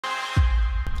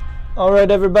All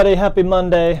right, everybody, happy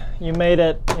Monday. You made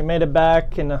it. You made it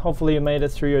back, and hopefully you made it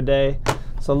through your day.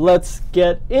 So let's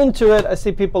get into it. I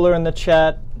see people are in the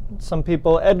chat. Some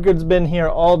people. Edgar's been here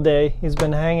all day. He's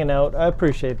been hanging out. I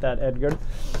appreciate that, Edgar.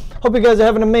 Hope you guys are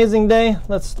having an amazing day.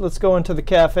 Let's go into the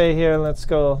cafe here. Let's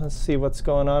see what's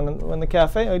going on in the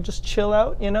cafe. Or just chill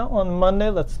out, you know, on Monday.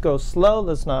 Let's go slow.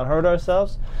 Let's not hurt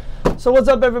ourselves. So what's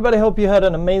up, everybody? Hope you had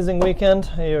an amazing weekend.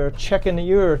 You're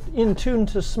in tune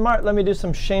to Smrt. Let me do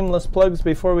some shameless plugs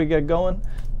before we get going.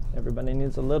 Everybody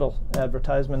needs a little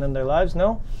advertisement in their lives,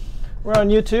 no? We're on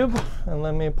YouTube, and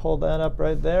let me pull that up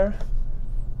right there.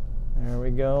 There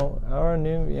we go.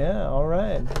 Yeah, all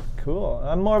right, cool.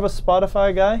 I'm more of a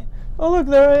Spotify guy. Oh, look,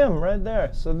 there I am, right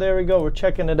there. So there we go. We're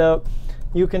checking it out.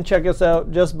 You can check us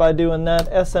out just by doing that,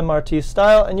 SMRT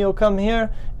style, and you'll come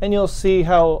here and you'll see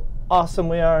how awesome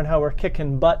we are and how we're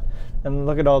kicking butt. And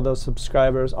look at all those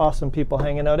subscribers, awesome people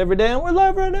hanging out every day, and we're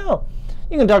live right now.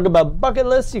 You can talk about bucket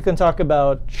lists. You can talk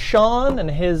about Sean and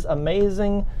his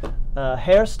amazing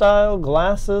hairstyle,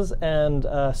 glasses, and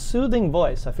soothing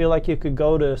voice. I feel like you could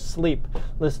go to sleep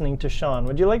listening to Sean.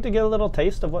 Would you like to get a little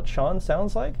taste of what Sean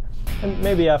sounds like? And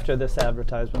maybe after this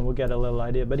advertisement we'll get a little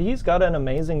idea. But he's got an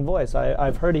amazing voice.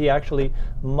 I've heard he actually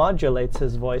modulates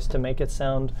his voice to make it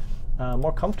sound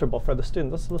more comfortable for the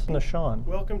student. Let's listen to Sean.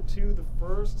 Welcome to the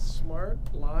first Smrt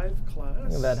live class.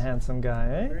 Look at that handsome guy,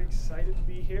 eh? Very excited to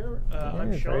be here.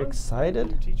 I'm Sean. Very excited. I'm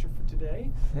your teacher for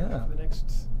today. Yeah. For the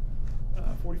next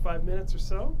 45 minutes or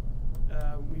so.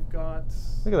 We've got...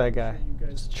 Look at that guy.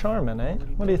 It's charming, eh?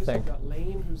 What do you think? We've got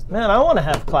Lane, who's the Man, I want to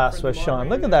have class with Sean.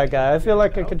 Look at that guy. I feel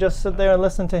like I could just sit there and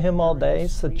listen to him all day.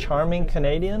 He's a charming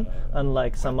Canadian,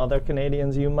 unlike some other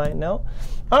Canadians you might know.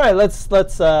 All right, let's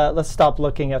stop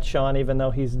looking at Sean, even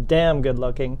though he's damn good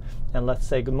looking, and let's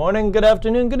say good morning, good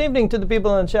afternoon, good evening to the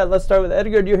people in the chat. Let's start with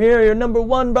Edgar. You're here. You're number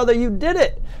 1, brother. You did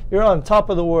it. You're on top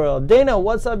of the world. Dana,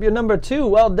 what's up? You're number 2.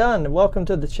 Well done. Welcome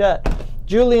to the chat.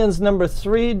 Julian's number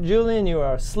 3. Julian, you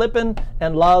are slipping,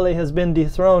 and Lolly has been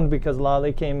dethroned because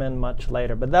Lolly came in much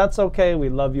later. But that's okay. We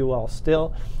love you all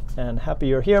still, and happy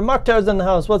you're here. Mokhtar's in the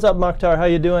house. What's up, Mokhtar? How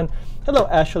you doing? Hello,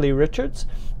 Ashley Richards.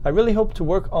 I really hope to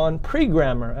work on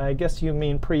pre-grammar. I guess you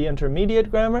mean pre-intermediate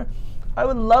grammar. I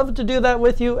would love to do that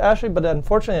with you, Ashley, but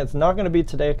unfortunately it's not going to be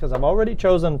today because I've already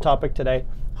chosen a topic today.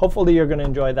 Hopefully you're going to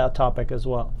enjoy that topic as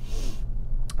well.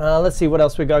 Let's see what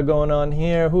else we got going on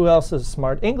here. Who else is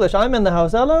Smrt English? I'm in the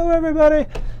house. Hello, everybody.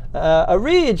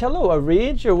 Arij. Hello,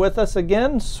 Arij. You're with us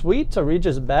again. Sweet. Arij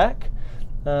is back.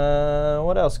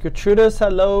 What else? Gertrudis.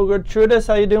 Hello, Gertrudis.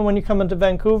 How you doing when you come into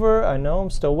Vancouver? I know. I'm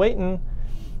still waiting.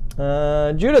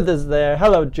 Judith is there.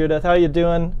 Hello, Judith. How you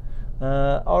doing?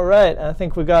 All right. I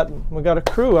think we got a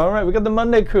crew. All right. We got the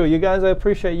Monday crew. You guys, I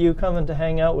appreciate you coming to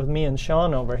hang out with me and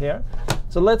Sean over here.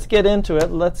 So let's get into it.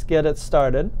 Let's get it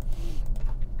started.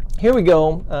 Here we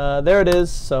go. There it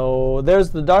is. So there's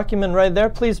the document right there.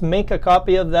 Please make a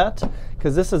copy of that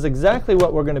because this is exactly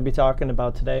what we're going to be talking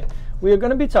about today. We are going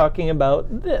to be talking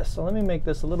about this. So let me make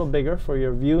this a little bigger for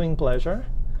your viewing pleasure.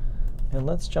 And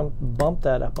let's bump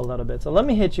that up a little bit. So let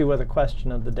me hit you with a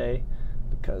question of the day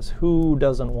because who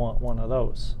doesn't want one of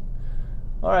those?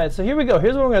 All right, so here we go.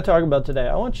 Here's what we're going to talk about today.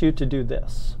 I want you to do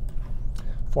this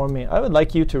for me. I would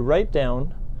like you to write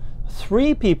down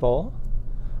 3 people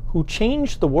who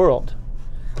changed the world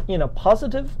in a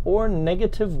positive or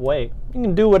negative way. You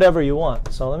can do whatever you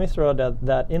want. So let me throw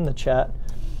that in the chat.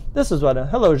 This is what,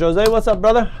 hello Jose, what's up,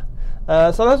 brother?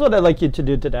 So that's what I'd like you to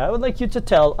do today. I would like you to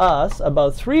tell us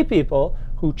about 3 people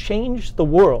who changed the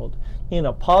world in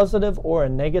a positive or a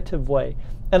negative way.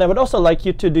 And I would also like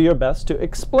you to do your best to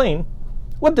explain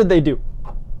what did they do.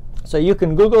 So you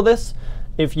can Google this.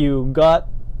 If you got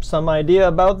some idea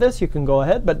about this, you can go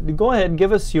ahead. But go ahead and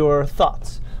give us your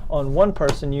thoughts on one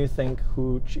person you think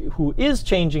who is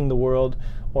changing the world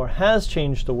or has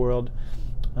changed the world.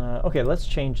 Okay, let's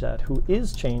change that. Who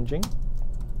is changing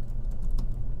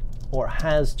or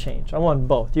has changed. I want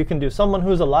both. You can do someone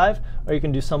who's alive or you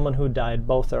can do someone who died.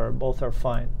 Both are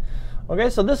fine. Okay,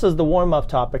 so this is the warm-up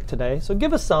topic today. So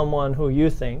give us someone who you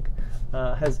think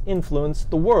has influenced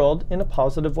the world in a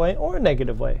positive way or a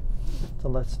negative way. So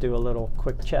let's do a little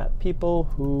quick chat. People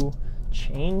who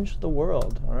change the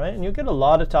world. All right, and you get a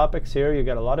lot of topics here. You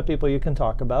get a lot of people you can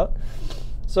talk about.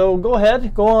 So go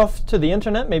ahead, go off to the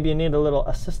internet. Maybe you need a little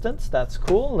assistance. That's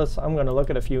cool. I'm going to look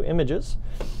at a few images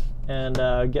and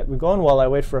get going while I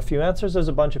wait for a few answers. There's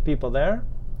a bunch of people there.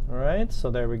 All right, so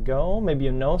there we go. Maybe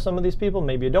you know some of these people,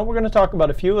 maybe you don't. We're going to talk about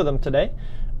a few of them today.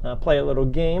 Play a little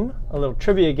game, a little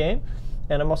trivia game.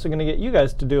 And I'm also going to get you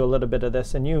guys to do a little bit of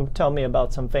this, and you tell me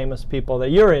about some famous people that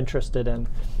you're interested in,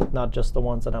 not just the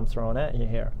ones that I'm throwing at you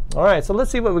here. All right, so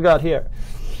let's see what we got here.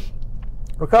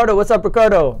 Ricardo, what's up,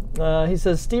 Ricardo? He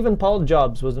says Stephen Paul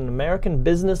Jobs was an American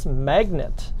business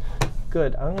magnate.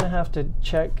 Good. I'm going to have to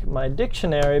check my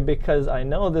dictionary because I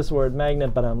know this word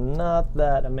magnet, but I'm not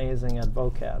that amazing at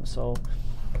vocab. So,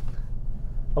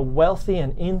 a wealthy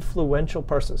and influential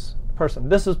person.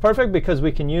 This is perfect because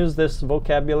we can use this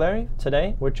vocabulary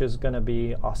today, which is going to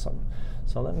be awesome.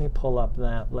 So let me pull up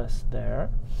that list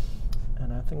there.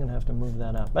 And I think I'm going to have to move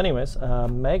that up. Anyways,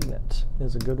 magnet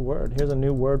is a good word. Here's a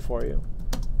new word for you.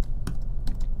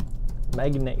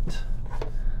 Magnate.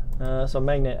 So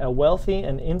magnate, a wealthy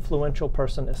and influential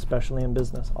person, especially in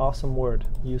business. Awesome word,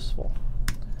 useful.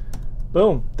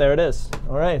 Boom, there it is.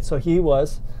 All right, so he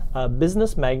was a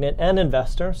business magnate and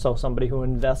investor, so somebody who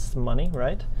invests money,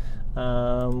 right?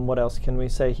 What else can we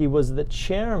say? He was the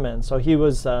chairman, so he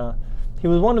was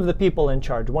one of the people in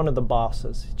charge, one of the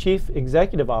bosses, chief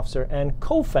executive officer and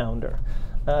co-founder.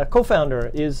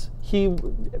 Co-founder is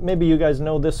maybe you guys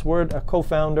know this word, a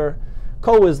co-founder.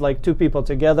 Co is like two people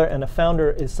together, and a founder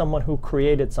is someone who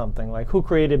created something, like who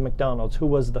created McDonald's, who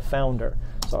was the founder.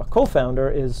 So a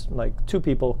co-founder is like two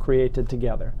people created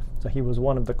together. So he was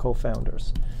one of the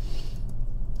co-founders.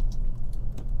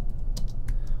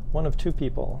 One of two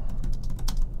people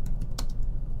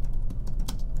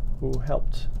who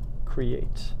helped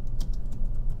create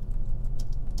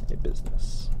a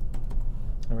business.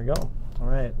 There we go. All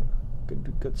right,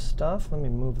 good stuff. Let me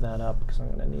move that up because I'm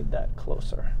going to need that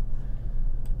closer.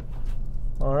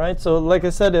 All right, so like I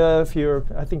said, I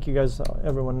think you guys,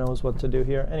 everyone knows what to do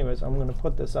here. Anyways, I'm going to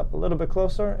put this up a little bit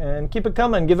closer and keep it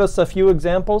coming. Give us a few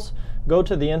examples. Go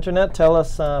to the internet. Tell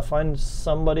us, find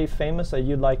somebody famous that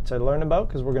you'd like to learn about,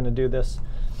 because we're going to do this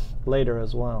later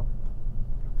as well.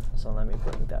 So let me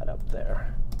bring that up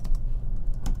there.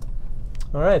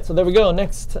 All right, so there we go.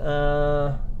 Next,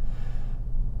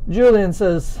 Julian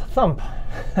says, thump.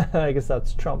 I guess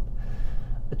that's Trump.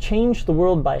 Change the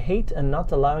world by hate and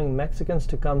not allowing Mexicans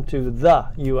to come to the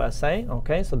USA.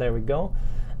 Okay, so there we go.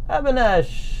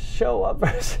 Abinash, show up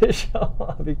versus show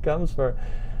up. He comes for,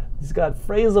 he's got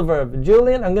phrasal verb.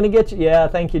 Julian, I'm going to get you. Yeah,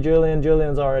 thank you, Julian.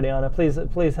 Julian's already on it. Please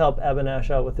help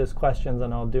Abinash out with his questions,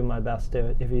 and I'll do my best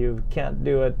to. If you can't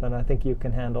do it, then I think you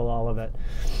can handle all of it.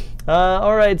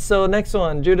 All right, so next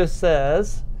one. Judith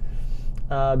says,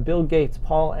 Bill Gates,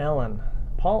 Paul Allen.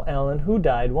 Paul Allen, who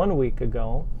died 1 week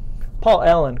ago. Paul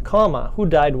Allen, comma, who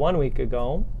died 1 week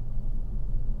ago.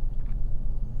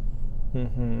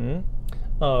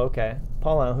 Oh, okay.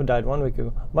 Paul Allen, who died 1 week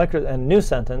ago. And new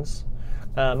sentence.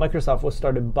 Microsoft was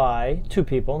started by two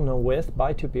people, no with,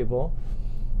 by two people.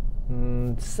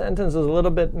 Sentence is a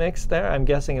little bit mixed there. I'm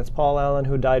guessing it's Paul Allen,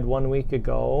 who died 1 week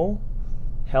ago.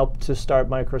 Helped to start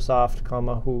Microsoft,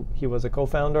 comma, who he was a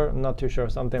co-founder. I'm not too sure,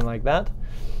 something like that.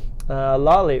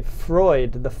 Lally,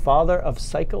 Freud, the father of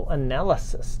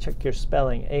psychoanalysis. Check your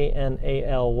spelling, A-N-A-L-Y-S-I-S.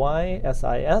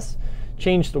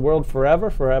 Changed the world forever,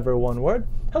 forever one word.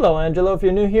 Hello, Angelo, if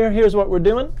you're new here, here's what we're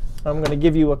doing. I'm going to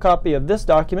give you a copy of this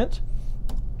document.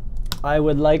 I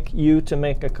would like you to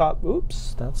make a copy.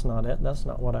 Oops, that's not it. That's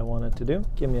not what I wanted to do.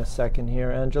 Give me a second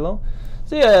here, Angelo.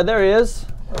 So yeah, there he is.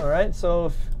 All right,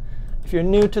 so if you're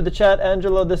new to the chat,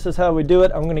 Angelo, this is how we do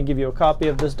it. I'm going to give you a copy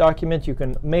of this document. You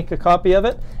can make a copy of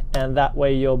it, and that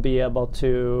way you'll be able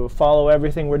to follow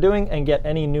everything we're doing and get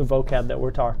any new vocab that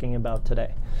we're talking about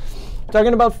today.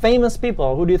 Talking about famous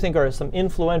people. Who do you think are some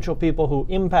influential people who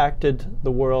impacted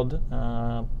the world?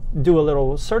 Do a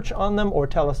little search on them or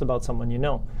tell us about someone you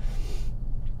know.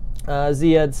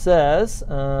 Ziad says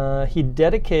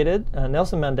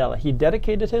Nelson Mandela, he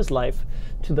dedicated his life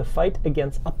to the fight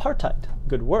against apartheid.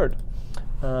 Good word.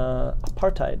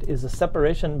 Apartheid is a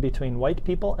separation between white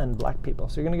people and black people.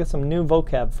 So you're going to get some new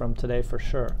vocab from today for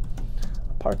sure.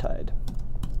 Apartheid.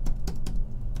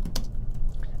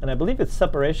 And I believe it's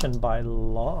separation by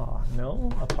law. No?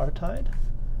 Apartheid?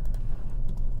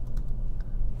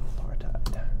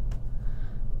 Apartheid.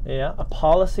 Yeah, a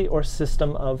policy or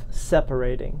system of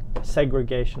separating,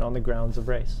 segregation on the grounds of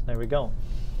race. There we go.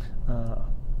 A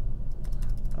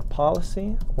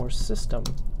policy or system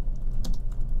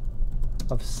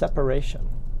of separation.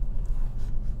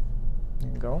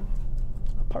 There you go.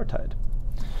 Apartheid.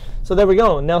 So there we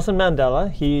go. Nelson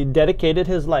Mandela, he dedicated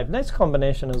his life. Nice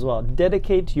combination as well.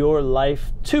 Dedicate your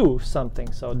life to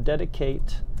something. So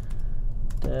dedicate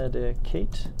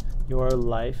your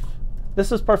life.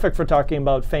 This is perfect for talking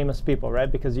about famous people, right?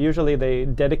 Because usually they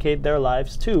dedicate their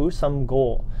lives to some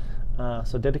goal.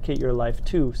 So dedicate your life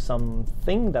to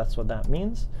something. That's what that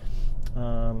means.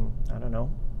 I don't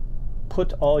know.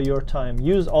 Put all your time.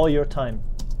 Use all your time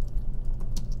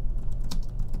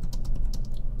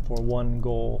for one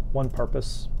goal, one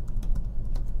purpose.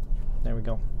 There we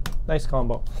go. Nice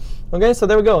combo. Okay, so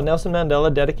there we go. Nelson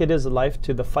Mandela dedicated his life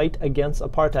to the fight against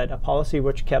apartheid, a policy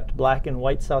which kept black and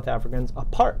white South Africans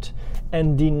apart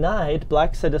and denied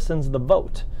black citizens the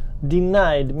vote.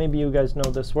 Denied, maybe you guys know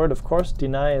this word, of course.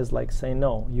 Deny is like say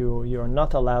no. You are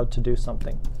not allowed to do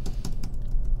something.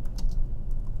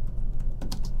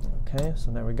 Okay, so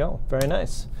there we go. Very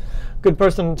nice. Good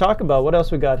person to talk about. What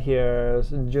else we got here?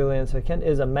 Julian said, Kent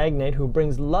is a magnate who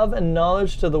brings love and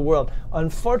knowledge to the world.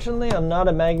 Unfortunately, I'm not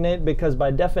a magnate because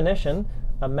by definition,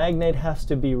 a magnate has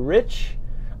to be rich,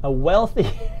 a wealthy,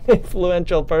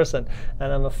 influential person.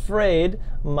 And I'm afraid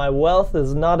my wealth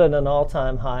is not at an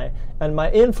all-time high. And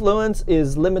my influence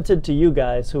is limited to you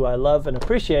guys who I love and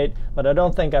appreciate, but I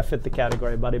don't think I fit the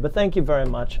category, buddy. But thank you very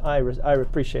much. I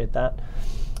appreciate that.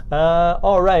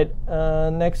 All right,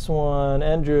 next one,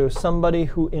 Andrew, somebody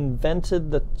who invented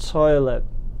the toilet.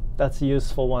 That's a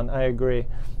useful one, I agree.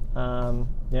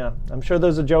 Yeah, I'm sure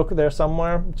there's a joke there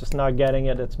somewhere, just not getting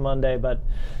it, it's Monday, but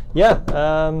yeah,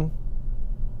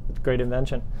 great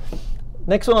invention.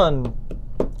 Next one,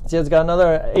 see, it's got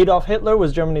another. Adolf Hitler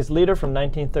was Germany's leader from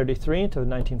 1933 to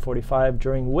 1945,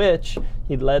 during which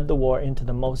he led the war into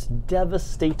the most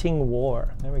devastating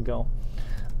war. There we go.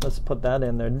 Let's put that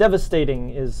in there. Devastating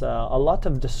is a lot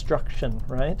of destruction,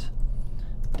 right?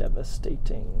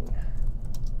 Devastating.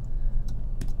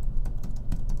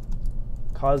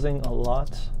 Causing a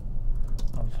lot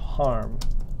of harm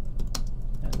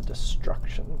and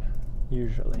destruction,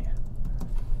 usually.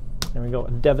 There we go. A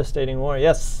devastating war.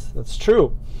 Yes, that's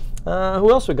true.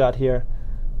 Who else we got here?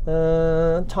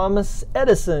 Thomas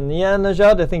Edison. Yeah,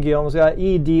 Najat, I think you almost got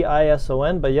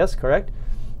Edison, but yes, correct.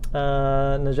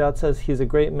 Najat says he's a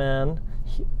great man,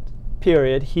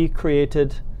 period. He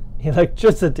created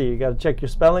electricity. You got to check your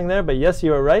spelling there, but yes,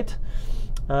 you are right.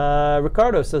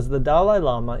 Ricardo says the Dalai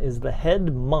Lama is the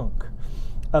head monk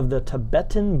of the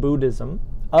Tibetan Buddhism,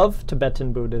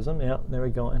 yeah, there we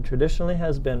go, and traditionally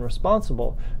has been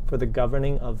responsible for the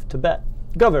governing of Tibet.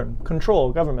 Govern,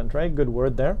 control, government, right? Good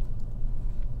word there.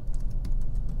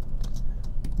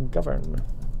 Govern,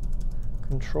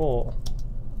 control,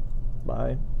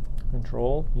 by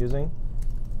control using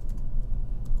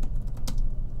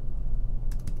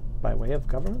by way of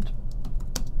government.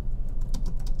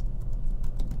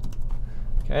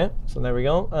 Okay, so there we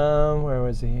go. Where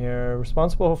was he here?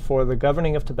 Responsible for the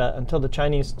governing of Tibet until the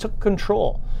Chinese took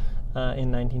control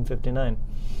in 1959.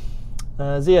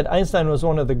 Ziad, Einstein was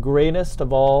one of the greatest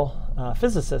of all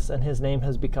physicists, and his name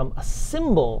has become a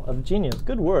symbol of genius.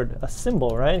 Good word, a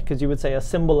symbol, right? Because you would say a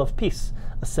symbol of peace,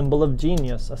 a symbol of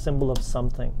genius, a symbol of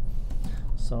something.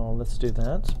 So let's do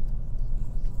that.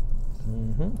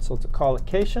 So it's a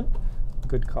collocation,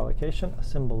 good collocation, a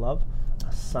symbol of,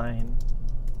 a sign,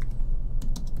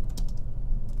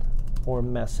 or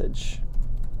message.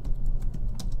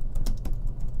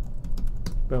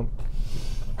 Boom.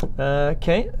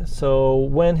 Okay, so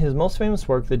when his most famous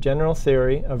work, The General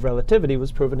Theory of Relativity,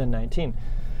 was proven in 19.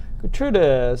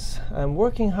 Gertrudis, I'm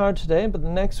working hard today, but the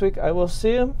next week I will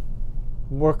see him.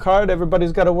 Work hard,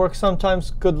 everybody's got to work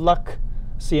sometimes. Good luck.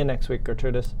 See you next week,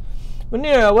 Gertrudis.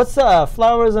 Munira, what's up?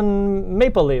 Flowers and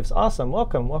maple leaves. Awesome,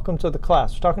 welcome. Welcome to the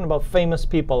class. We're talking about famous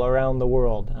people around the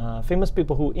world. Famous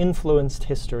people who influenced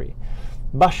history.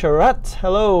 Basharat,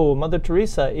 hello. Mother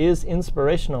Teresa is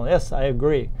inspirational. Yes, I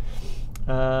agree.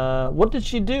 What did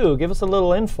she do? Give us a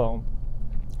little info.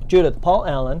 Judith, Paul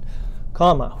Allen,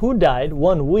 comma, who died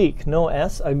 1 week, no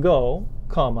S, ago,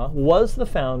 comma, was the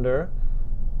founder,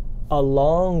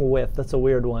 along with, that's a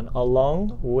weird one,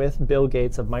 along with Bill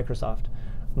Gates of Microsoft.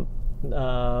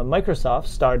 Microsoft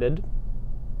started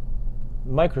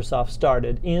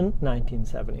in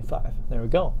 1975. There we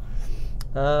go.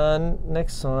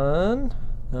 Next one,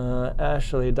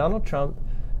 Ashley, Donald Trump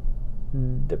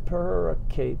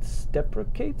deprecates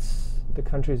the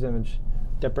country's image.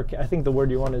 I think the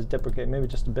word you want is deprecate. Maybe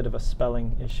just a bit of a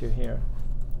spelling issue here.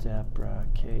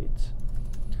 Deprecate.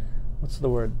 What's the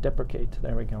word? Deprecate.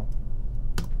 There we go.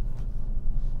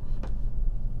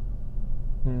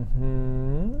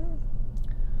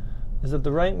 Is it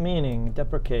the right meaning?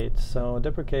 Deprecate. So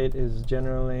deprecate is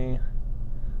generally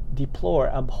deplore,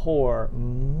 abhor.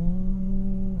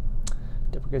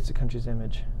 Deprecates the country's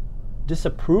image.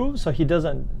 Disapprove, so he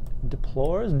doesn't,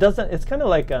 deplores, doesn't, it's kind of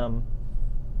like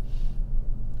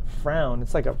frown.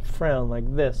 It's like a frown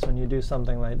like this when you do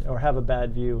something like, or have a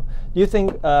bad view. Do you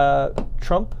think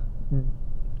Trump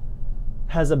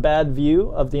has a bad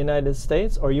view of the United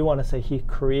States, or you want to say he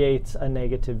creates a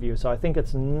negative view? So I think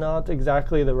it's not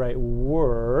exactly the right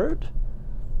word.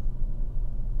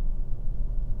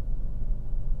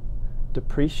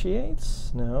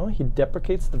 Depreciates? No, he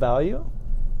deprecates the value.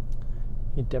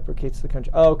 He deprecates the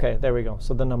country. Oh, okay, there we go.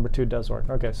 So the number 2 does work.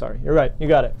 Okay, sorry, you're right. You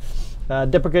got it.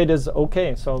 Deprecate is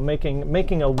okay. So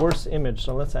making a worse image.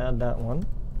 So let's add that one.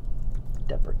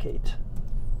 Deprecate.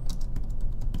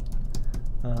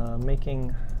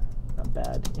 Making a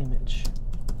bad image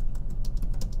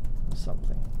of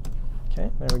something. Okay,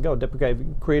 there we go.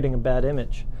 Deprecate, creating a bad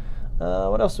image.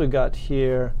 What else we got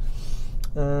here?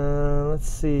 Let's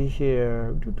see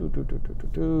here.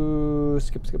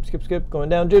 Skip. Going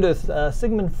down. Judith.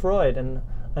 Sigmund Freud, an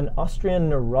Austrian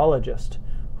neurologist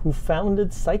who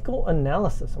founded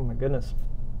psychoanalysis. Oh my goodness.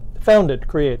 Founded,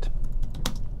 create.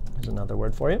 There's another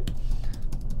word for you.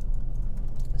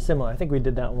 Similar. I think we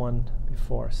did that one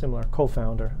before. Similar.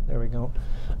 Co-founder. There we go.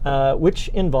 Which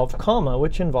involved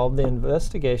the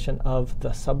investigation of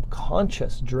the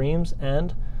subconscious, dreams,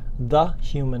 and the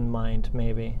human mind,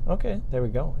 maybe. Okay, there we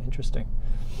go. Interesting.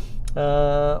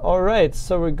 All right,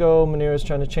 so we go. Munir is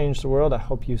trying to change the world. I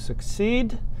hope you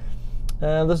succeed.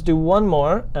 Let's do one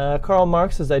more. Karl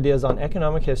Marx's ideas on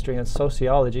economic history and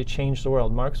sociology changed the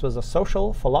world. Marx was a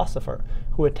social philosopher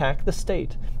who attacked the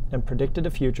state and predicted a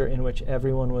future in which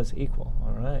everyone was equal.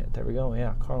 All right, there we go.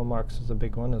 Yeah, Karl Marx is a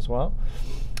big one as well.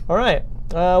 All right,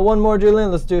 one more,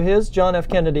 Julian. Let's do his. John F.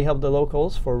 Kennedy held the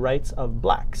locals for rights of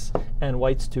blacks and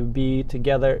whites to be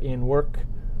together in work,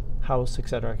 house,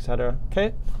 etc., etc.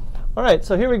 Okay. All right,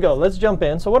 so here we go. Let's jump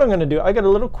in. So what I'm going to do, I got a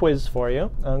little quiz for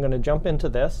you. I'm going to jump into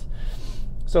this.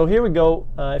 So here we go.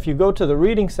 If you go to the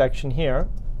reading section here,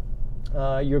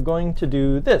 you're going to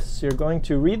do this. You're going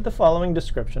to read the following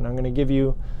description. I'm going to give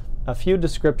you a few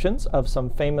descriptions of some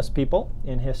famous people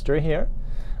in history here.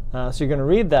 So you're going to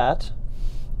read that.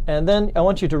 And then I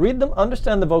want you to read them,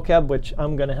 understand the vocab, which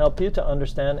I'm going to help you to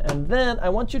understand. And then I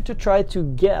want you to try to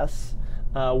guess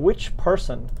which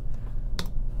person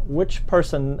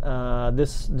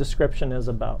this description is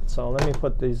about. So let me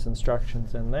put these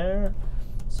instructions in there.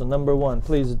 So number 1,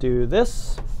 please do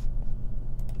this.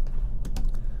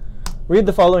 Read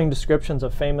the following descriptions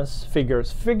of famous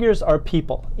figures. Figures are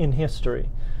people in history.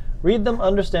 Read them,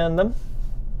 understand them.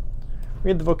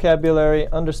 Read the vocabulary,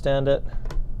 understand it.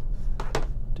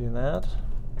 Do that.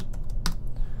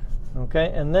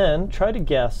 Okay, and then try to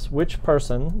guess which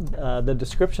person the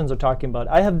descriptions are talking about.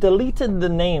 I have deleted the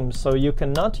names, so you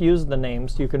cannot use the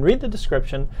names. You can read the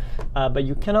description, but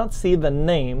you cannot see the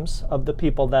names of the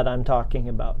people that I'm talking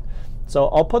about. So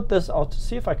I'll put this, I'll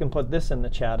see if I can put this in the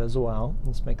chat as well.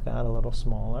 Let's make that a little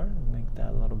smaller and make that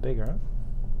a little bigger.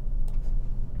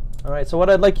 All right, so what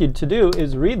I'd like you to do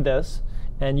is read this,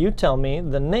 and you tell me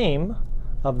the name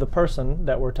of the person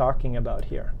that we're talking about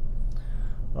here.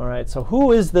 All right, so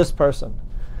who is this person?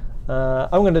 I'm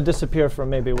going to disappear for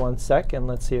maybe 1 sec, and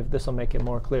let's see if this will make it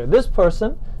more clear. This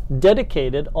person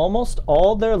dedicated almost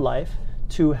all their life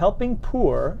to helping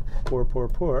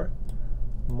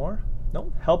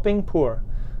helping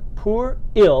poor,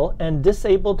 ill, and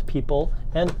disabled people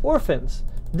and orphans.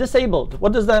 Disabled,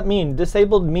 what does that mean?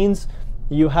 Disabled means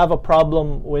you have a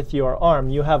problem with your arm,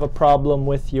 you have a problem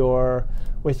with your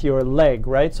leg,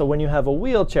 right? So when you have a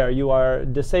wheelchair, you are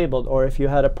disabled. Or if you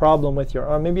had a problem with your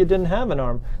arm, maybe you didn't have an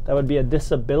arm, that would be a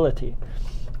disability.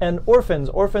 And orphans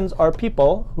are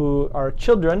people who are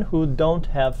children who don't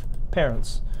have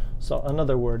parents. So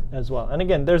another word as well. And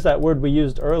again, there's that word we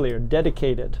used earlier,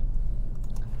 dedicated.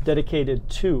 Dedicated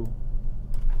to.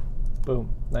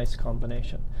 Boom, nice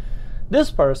combination. This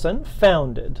person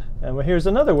founded, and here's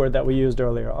another word that we used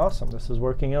earlier. Awesome, this is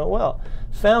working out well.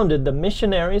 Founded the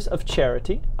Missionaries of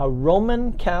Charity, a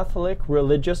Roman Catholic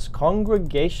religious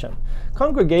congregation.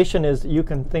 Congregation is, you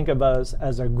can think of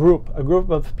as a group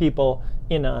of people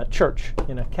in a church,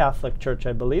 in a Catholic church,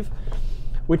 I believe,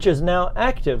 which is now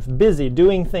active, busy,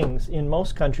 doing things in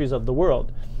most countries of the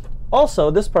world.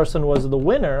 Also, this person was the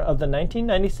winner of the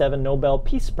 1997 Nobel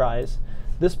Peace Prize.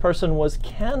 This person was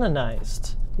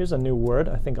canonized. Here's a new word.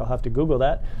 I think I'll have to Google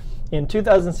that. In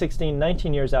 2016,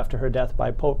 19 years after her death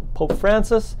by Pope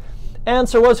Francis.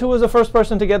 Answer was, who was the first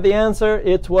person to get the answer?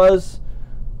 It was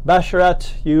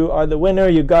Basharat. You are the winner.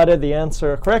 You got it. The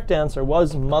answer, correct answer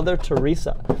was Mother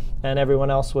Teresa. And everyone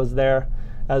else was there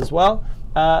as well.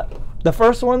 The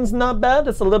first one's not bad.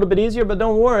 It's a little bit easier, but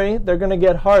don't worry. They're going to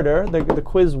get harder. The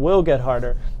quiz will get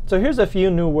harder. So here's a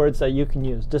few new words that you can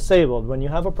use. Disabled, when you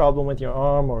have a problem with your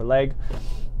arm or leg.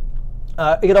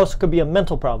 It also could be a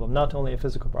mental problem, not only a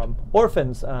physical problem.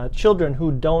 Orphans, children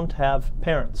who don't have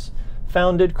parents.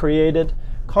 Founded, created.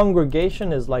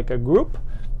 Congregation is like a group.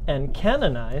 And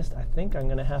canonized, I think I'm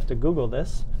going to have to Google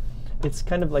this. It's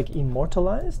kind of like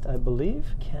immortalized, I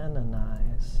believe.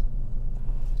 Canonize.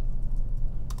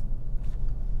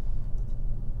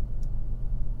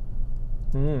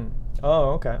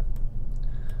 Oh, okay.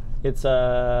 It's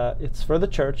for the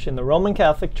church, in the Roman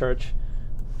Catholic Church.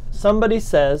 Somebody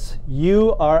says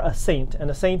you are a saint, and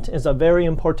a saint is a very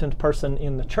important person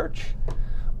in the church,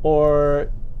 or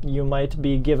you might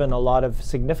be given a lot of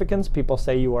significance. People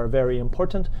say you are very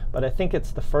important, but I think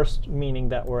it's the first meaning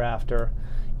that we're after.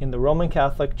 In the Roman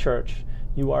Catholic Church,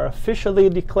 you are officially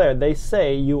declared. They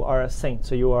say you are a saint,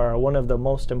 so you are one of the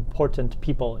most important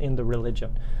people in the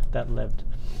religion that lived.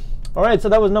 All right, so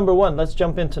that was number one. Let's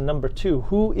jump into number two.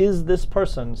 Who is this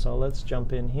person? So let's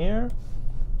jump in here.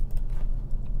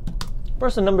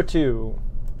 Person number two.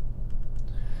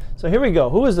 So here we go.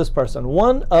 Who is this person?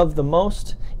 One of the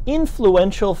most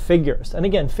influential figures. And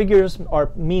again, figures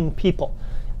mean people.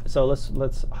 So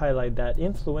let's highlight that.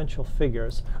 Influential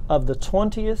figures of the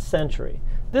 20th century.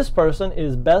 This person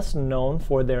is best known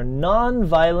for their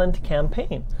non-violent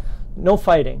campaign. No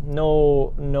fighting,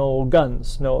 no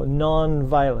guns, no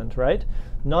non-violent, right?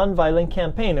 Non-violent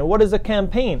campaign. And what is a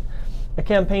campaign? A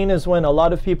campaign is when a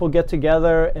lot of people get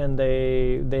together and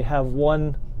they have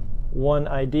one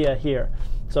idea here.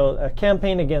 So a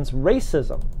campaign against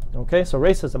racism. Okay, so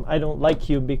racism. I don't like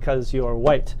you because you're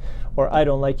white, or I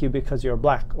don't like you because you're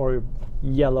black or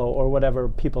yellow, or whatever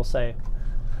people say.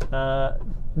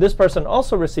 This person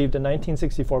also received a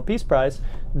 1964 Peace Prize.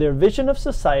 Their vision of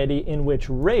society in which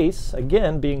race,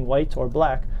 again being white or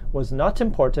black, was not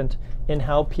important in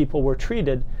how people were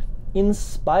treated,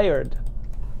 inspired,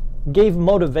 gave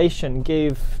motivation,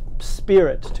 gave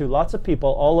spirit to lots of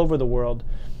people all over the world.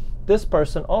 This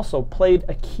person also played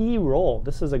a key role.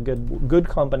 This is a good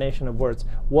combination of words.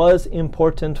 Was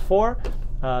important for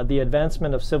the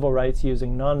advancement of civil rights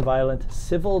using nonviolent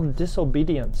civil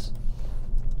disobedience.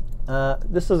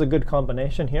 This is a good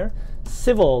combination here.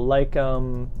 Civil,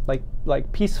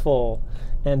 like peaceful,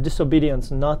 and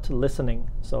disobedience, not listening.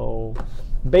 So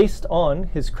based on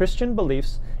his Christian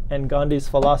beliefs and Gandhi's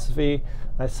philosophy.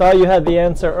 I saw you had the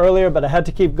answer earlier, but I had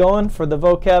to keep going for the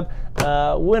vocab.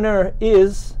 Winner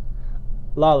is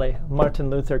Lale. Martin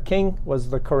Luther King was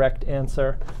the correct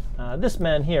answer. This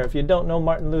man here, if you don't know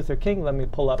Martin Luther King, let me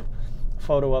pull up a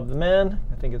photo of the man.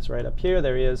 I think it's right up here.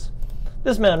 There he is.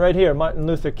 This man right here, Martin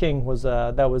Luther King, was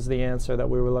that was the answer that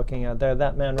we were looking at there.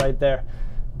 That man right there.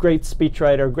 Great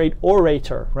speechwriter, great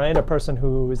orator, right? A person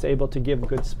who is able to give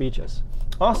good speeches.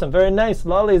 Awesome, very nice.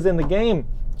 Lale is in the game.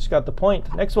 Just got the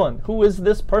point. Next one. Who is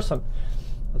this person?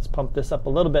 Let's pump this up a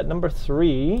little bit. Number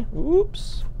three.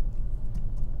 Oops.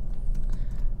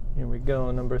 Here we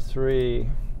go. Number three.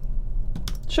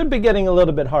 Should be getting a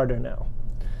little bit harder now.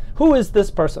 Who is this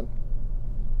person?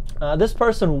 This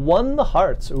person won the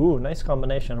hearts. Ooh, nice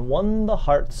combination. Won the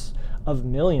hearts of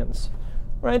millions.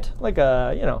 Right? Like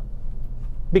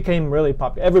became really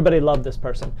popular. Everybody loved this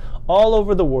person all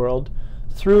over the world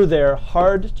through their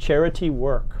hard charity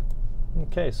work.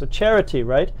 Okay, so charity,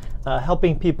 right?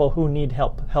 Helping people who need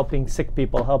help, helping sick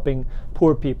people, helping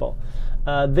poor people.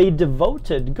 They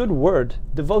devoted, good word,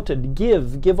 devoted,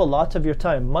 give a lot of your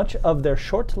time, much of their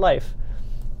short life.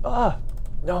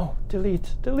 No,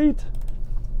 delete.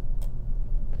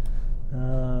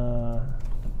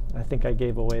 I think I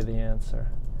gave away the answer.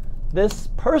 This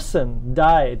person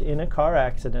died in a car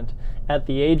accident at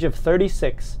the age of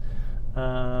 36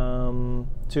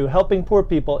 to helping poor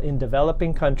people in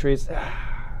developing countries. I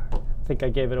think I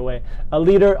gave it away. A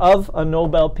leader of a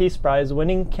Nobel Peace Prize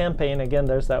winning campaign, again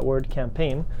there's that word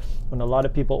campaign, when a lot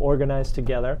of people organize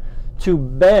together to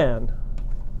ban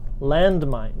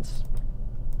landmines.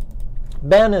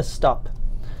 Ban is stop.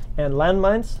 And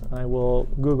landmines, I will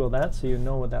Google that so you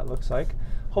know what that looks like.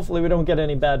 Hopefully we don't get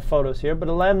any bad photos here, but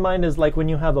a landmine is like when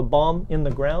you have a bomb in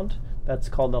the ground. That's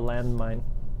called a landmine.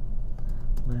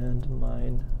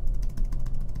 Landmine.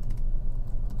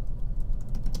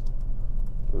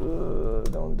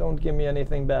 Don't give me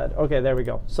anything bad. Okay, there we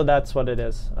go. So that's what it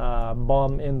is.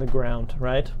 Bomb in the ground,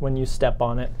 right? When you step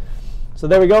on it. So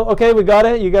there we go. Okay, we got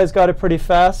it. You guys got it pretty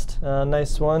fast.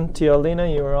 Nice one.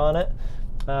 Tiolina, you were on it.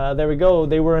 There we go.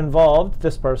 They were involved,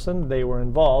 this person, they were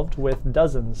involved with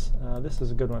dozens. This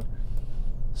is a good one.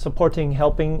 Supporting,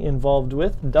 helping, involved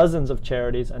with dozens of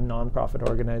charities and nonprofit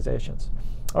organizations.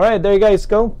 All right, there you guys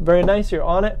go. Very nice. You're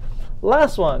on it.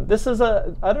 Last one. This is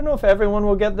I don't know if everyone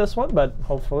will get this one, but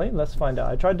hopefully. Let's find out.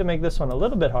 I tried to make this one a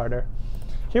little bit harder.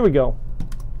 Here we go.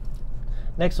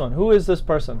 Next one. Who is this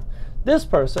person? This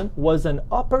person was an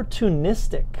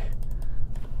opportunistic,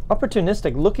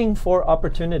 looking for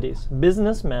opportunities,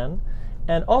 businessman,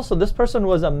 and also this person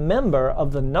was a member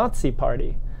of the Nazi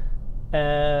Party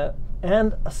and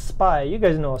a spy. You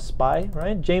guys know a spy,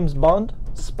 right? James Bond,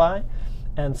 spy.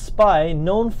 And spy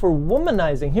known for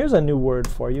womanizing. Here's a new word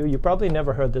for you. You probably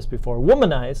never heard this before.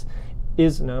 Womanize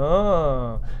is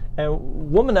no.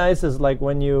 And womanize is like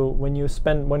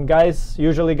when guys,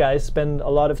 usually guys, spend a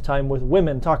lot of time with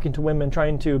women, talking to women,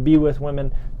 trying to be with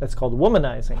women. That's called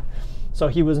womanizing. So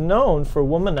he was known for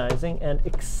womanizing and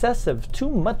excessive, too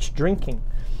much drinking,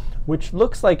 which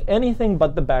looks like anything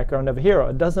but the background of a hero.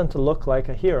 It doesn't look like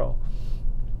a hero.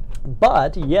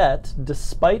 But yet,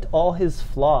 despite all his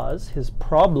flaws, his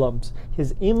problems,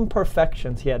 his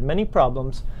imperfections, he had many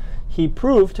problems, he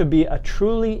proved to be a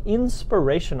truly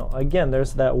inspirational, again,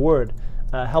 there's that word,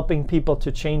 helping people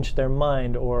to change their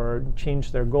mind or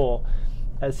change their goal,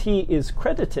 as he is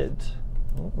credited,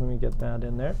 let me get that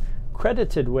in there,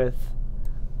 credited with,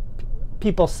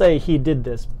 people say he did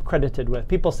this, credited with,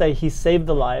 people say he saved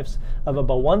the lives of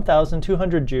about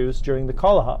 1,200 Jews during the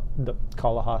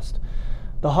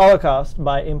Holocaust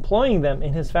by employing them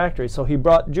in his factories. So he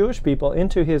brought Jewish people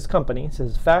into his companies,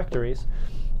 his factories,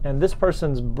 and this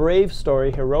person's brave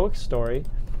story, heroic story,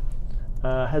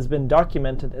 has been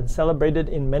documented and celebrated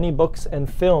in many books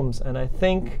and films. And I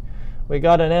think we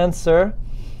got an answer.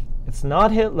 It's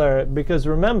not Hitler, because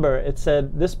remember, it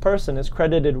said this person is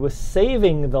credited with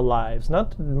saving the lives,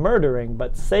 not murdering,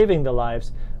 but saving the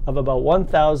lives of about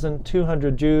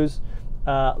 1,200 Jews.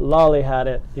 Lolly had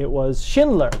it. It was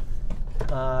Schindler.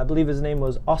 I believe his name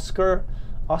was Oskar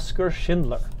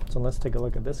Schindler. So let's take a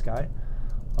look at this guy.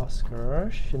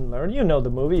 Oskar Schindler. You know the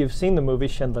movie. You've seen the movie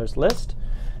Schindler's List.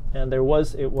 And it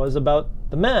was about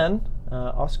the man,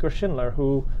 Oskar Schindler,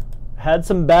 who had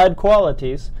some bad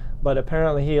qualities, but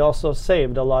apparently he also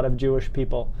saved a lot of Jewish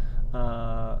people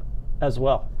as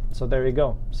well. So there you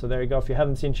go. So there you go. If you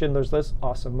haven't seen Schindler's List,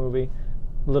 awesome movie.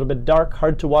 A little bit dark,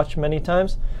 hard to watch many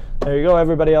times. There you go.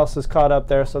 Everybody else is caught up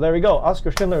there. So there we go.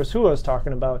 Oskar Schindler is who I was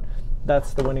talking about.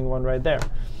 That's the winning one right there.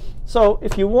 So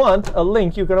if you want a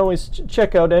link, you can always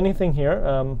check out anything here.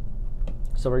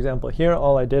 So for example, here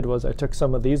all I did was I took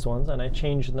some of these ones and I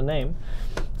changed the name.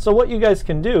 So what you guys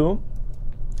can do,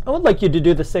 I would like you to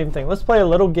do the same thing. Let's play a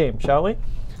little game, shall we?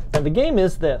 And the game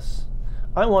is this.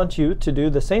 I want you to do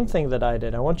the same thing that I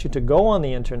did. I want you to go on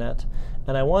the internet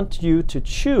and I want you to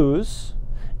choose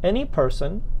any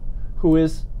person who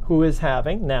is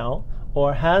having now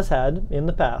or has had in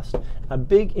the past a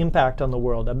big impact on the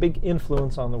world, a big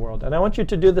influence on the world. And I want you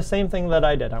to do the same thing that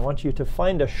I did. I want you to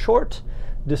find a short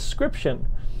description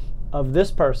of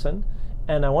this person,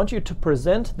 and I want you to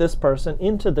present this person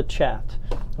into the chat.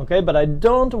 Okay, but I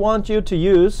don't want you to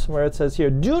use where it says here,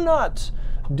 do not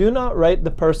write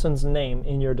the person's name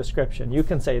in your description. You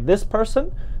can say this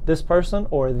person,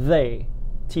 or they,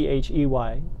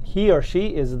 T-H-E-Y. He or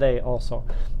she is they also.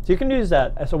 So you can use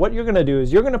that. So what you're going to do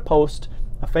is you're going to post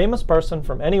a famous person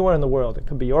from anywhere in the world. It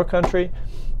could be your country.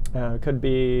 It could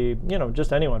be,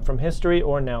 just anyone from history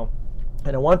or now.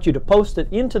 And I want you to post it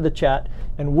into the chat,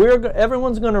 and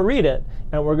everyone's going to read it,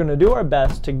 and we're going to do our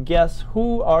best to guess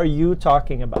who are you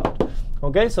talking about.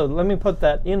 Okay, so let me put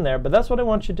that in there, but that's what I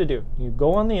want you to do. You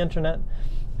go on the internet,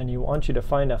 and you want you to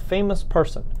find a famous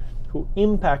person who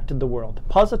impacted the world,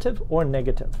 positive or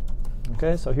negative.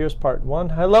 Okay, so here's part one.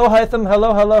 Hello, Hytham.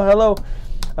 Hello, hello, hello.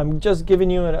 I'm just giving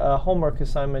you a homework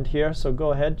assignment here, so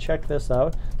go ahead, check this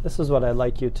out. This is what I'd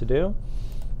like you to do.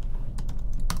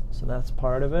 So that's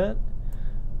part of it.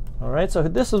 All right, so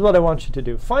this is what I want you to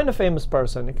do. Find a famous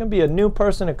person. It can be a new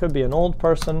person. It could be an old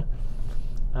person.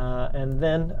 And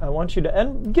then I want you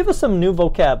to give us some new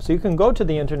vocab. So you can go to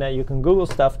the internet. You can Google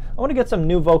stuff. I want to get some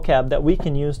new vocab that we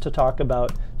can use to talk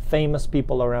about famous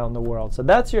people around the world. So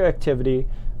that's your activity.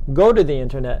 Go to the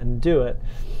internet and do it.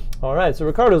 All right, so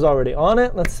Ricardo's already on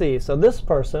it. Let's see. So this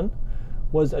person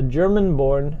was a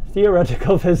German-born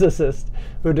theoretical physicist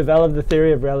who developed the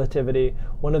theory of relativity,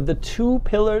 one of the two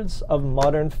pillars of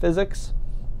modern physics.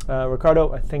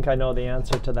 Ricardo, I think I know the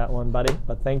answer to that one, buddy,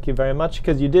 but thank you very much,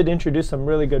 because you did introduce some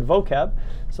really good vocab.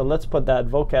 So let's put that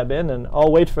vocab in, and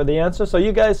I'll wait for the answer. So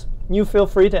you guys, you feel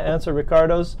free to answer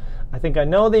Ricardo's. I think I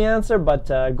know the answer, but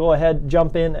go ahead,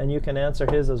 jump in, and you can answer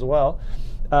his as well.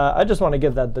 I just want to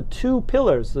give that the two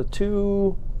pillars, the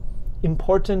two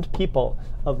important people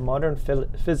of modern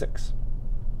physics.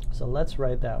 So let's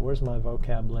write that. Where's my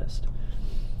vocab list?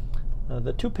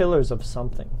 The two pillars of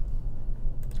something.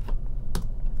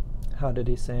 How did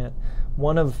he say it?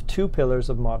 One of two pillars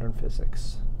of modern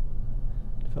physics.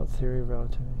 Developed theory of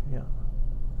relativity. Yeah.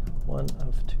 One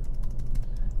of two.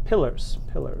 Pillars.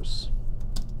 Pillars.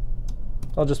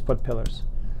 I'll just put pillars.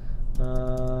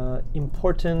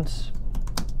 Important.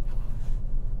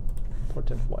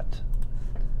 Important what?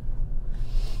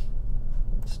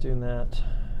 Let's do that.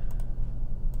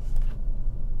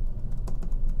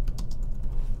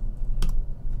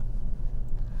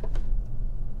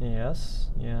 Yes,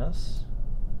 yes.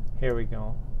 Here we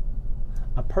go.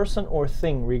 A person or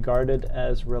thing regarded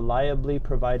as reliably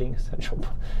providing essential.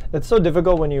 It's so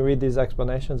difficult when you read these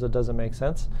explanations, it doesn't make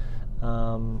sense.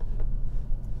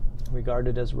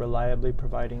 Regarded as reliably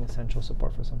providing essential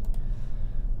support for some.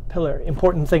 Pillar,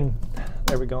 important thing.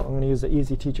 There we go. I'm going to use the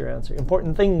easy teacher answer.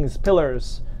 Important things,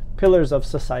 pillars. Pillars of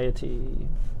society,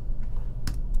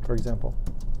 for example.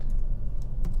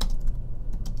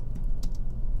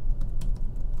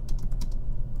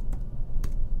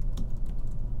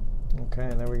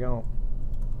 Okay, there we go.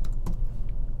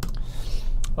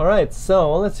 All right,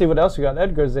 so let's see what else we got.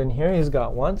 Edgar's in here. He's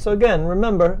got one. So again,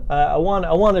 remember, I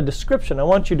want a description. I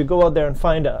want you to go out there and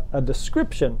find a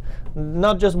description,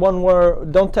 not just one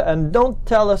word. Don't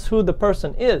tell us who the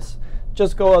person is.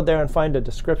 Just go out there and find a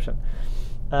description.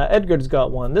 Edgar's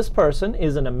got one. This person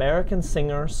is an American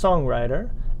singer,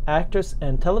 songwriter, actress,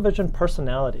 and television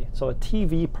personality. So a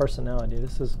TV personality.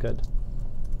 This is good.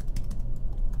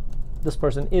 This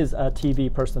person is a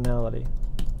TV personality.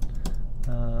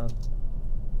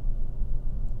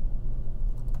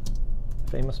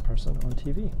 Famous person on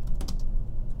TV.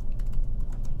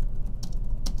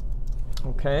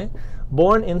 Okay.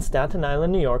 Born in Staten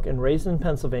Island, New York, and raised in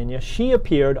Pennsylvania, she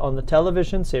appeared on the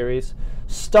television series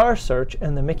Star Search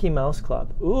and the Mickey Mouse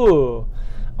Club. Ooh.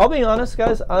 I'll be honest,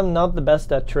 guys, I'm not the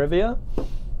best at trivia.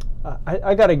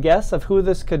 I got a guess of who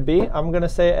this could be. I'm going to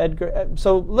say Edgar.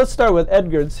 So let's start with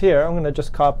Edgar's here. I'm going to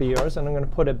just copy yours, and I'm going to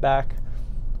put it back.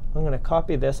 I'm going to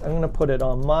copy this. I'm going to put it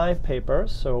on my paper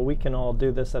so we can all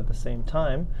do this at the same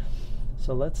time.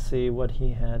 So let's see what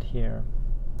he had here.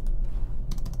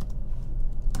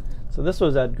 So this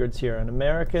was Edgar's here, an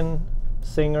American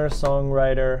singer,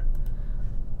 songwriter.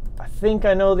 I think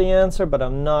I know the answer, but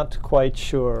I'm not quite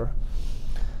sure.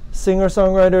 Singer,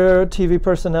 songwriter, TV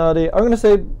personality. I'm going to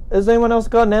say, has anyone else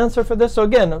got an answer for this? So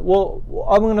again, I'm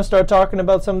going to start talking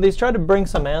about some of these. Try to bring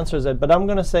some answers in, but I'm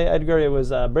going to say, Edgar, it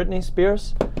was Britney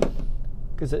Spears,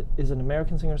 because it is an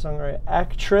American singer, songwriter,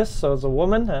 actress, so it's a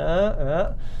woman.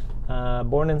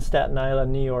 Born in Staten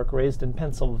Island, New York, raised in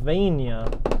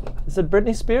Pennsylvania. Is it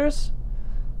Britney Spears?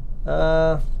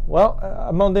 Well,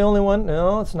 I'm the only one.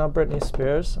 No, it's not Britney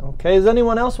Spears. Okay, does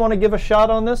anyone else want to give a shot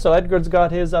on this? So Edgar's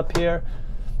got his up here.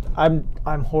 I'm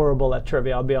horrible at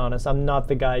trivia, I'll be honest. I'm not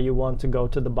the guy you want to go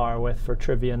to the bar with for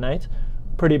trivia night.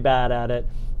 Pretty bad at it,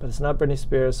 but it's not Britney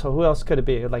Spears. So who else could it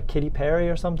be? Like Katy Perry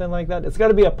or something like that? It's got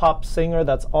to be a pop singer,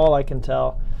 that's all I can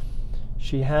tell.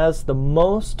 She has the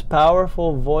most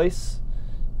powerful voice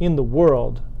in the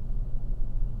world.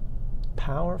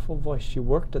 Powerful voice. She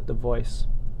worked at The Voice.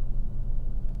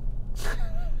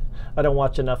 I don't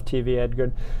watch enough TV,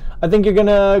 Edgar. I think you're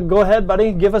gonna go ahead,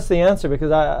 buddy. Give us the answer,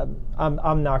 because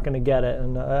I'm not gonna get it,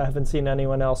 and I haven't seen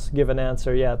anyone else give an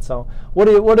answer yet. So what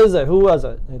is it? Who was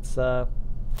it? It's oh,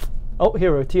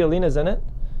 here, Tialina's in it.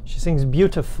 She sings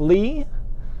beautifully.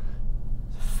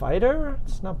 Fighter?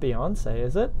 It's not Beyonce,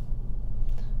 is it?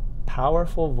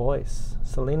 Powerful voice.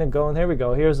 Selena Gomez. Here we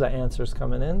go. Here's the answers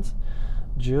coming in.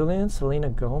 Julian, Selena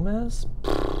Gomez.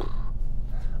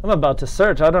 I'm about to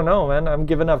search. I don't know, man. I'm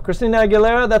giving up. Christina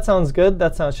Aguilera, that sounds good.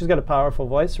 She's got a powerful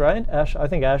voice, right? I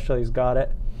think Ashley's got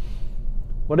it.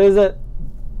 What is it?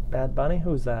 Bad Bunny?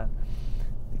 Who's that?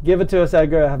 Give it to us,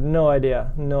 Edgar. I have no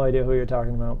idea. No idea who you're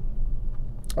talking about.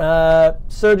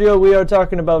 Sergio, we are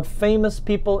talking about famous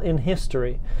people in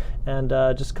history. And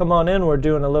just come on in. We're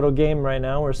doing a little game right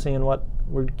now. We're seeing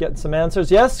we're getting some answers.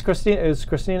 Yes, it was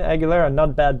Christina Aguilera,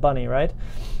 not Bad Bunny, right?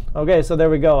 Okay, so there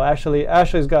we go.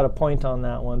 Ashley's got a point on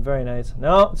that one. Very nice.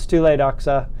 No, it's too late,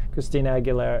 Aksa. Christina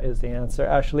Aguilera is the answer.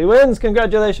 Ashley wins.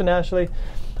 Congratulations, Ashley.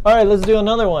 All right, let's do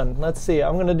another one. Let's see.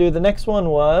 I'm going to do the next one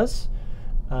was,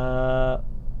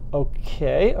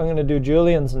 okay, I'm going to do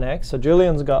Julian's next. So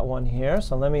Julian's got one here.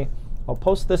 So I'll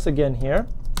post this again here.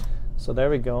 So there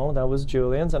we go. That was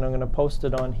Julian's, and I'm going to post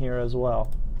it on here as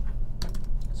well.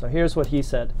 So here's what he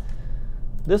said.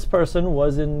 This person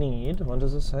was in need. What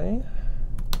does it say?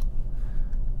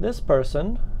 This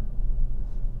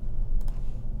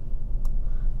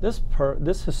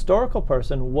historical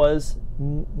person was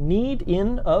need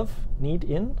in, I'm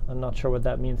not sure what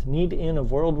that means, need in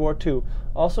of World War II.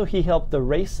 Also, he helped the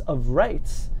race of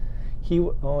rights.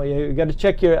 Oh yeah, you got to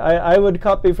check your, I would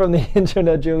copy from the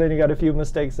internet, Julian, you got a few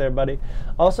mistakes there, buddy.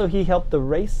 Also, he helped the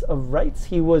race of rights.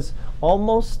 He was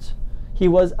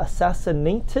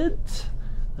assassinated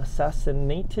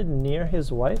near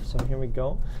his wife. So here we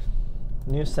go.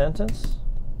 New sentence.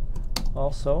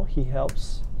 Also, he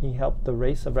helped the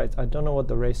race of rights. I don't know what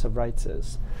the race of rights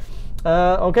is.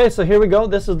 Okay, so here we go.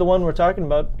 This is the one we're talking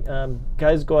about.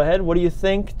 Guys, go ahead. What do you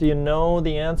think? Do you know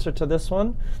the answer to this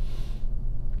one?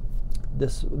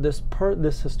 This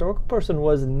historical person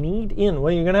was kneed in.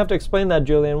 Well, you're gonna have to explain that,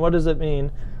 Julian. What does it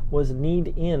mean? Was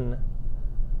kneed in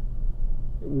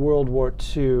World War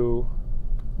II.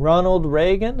 Ronald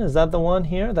Reagan, is that the one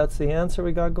here? That's the answer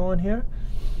we got going here.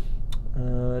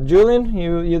 Julian,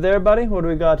 you there, buddy? What do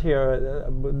we got here?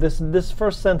 This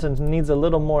first sentence needs a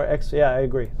little more yeah, I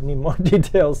agree. I need more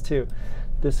details too.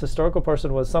 This historical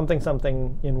person was something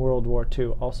something in World War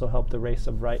II. Also helped the race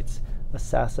of rights.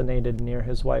 Assassinated near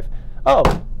his wife.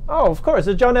 Oh, of course,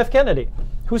 it's John F. Kennedy.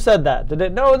 Who said that? Did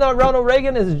it? No, not Ronald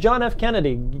Reagan. It's John F.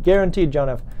 Kennedy. Guaranteed, John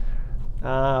F.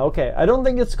 Okay, I don't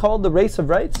think it's called the race of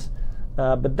rights,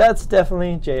 but that's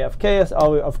definitely JFK.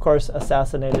 Of course,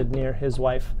 assassinated near his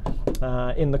wife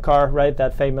in the car, right?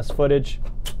 That famous footage.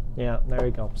 Yeah, there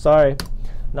you go. Sorry,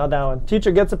 not that one.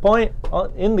 Teacher gets a point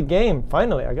in the game.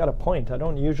 Finally, I got a point. I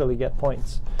don't usually get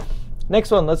points. Next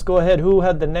one, let's go ahead. Who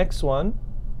had the next one?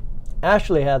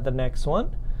 Ashley had the next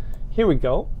one. Here we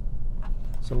go.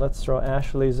 So let's throw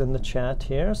Ashley's in the chat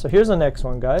here. So here's the next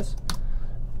one, guys.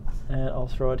 And I'll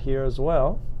throw it here as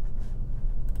well.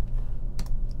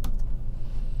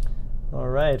 All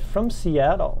right, from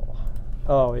Seattle.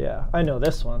 Oh yeah, I know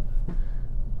this one.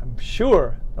 I'm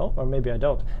sure. Oh, or maybe I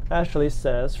don't. Ashley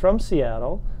says, from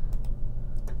Seattle,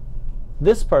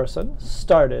 this person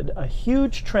started a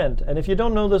huge trend. And if you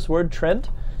don't know this word trend,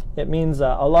 it means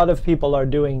a lot of people are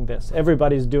doing this.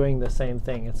 Everybody's doing the same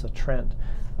thing. It's a trend.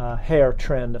 Hair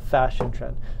trend, a fashion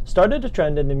trend. Started a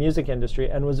trend in the music industry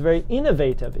and was very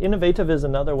innovative. Innovative is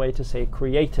another way to say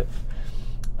creative.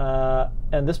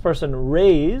 And this person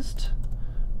raised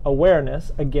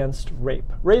awareness against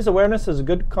rape. Raise awareness is a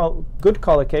good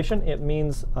collocation. It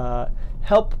means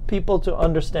help people to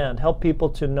understand, help people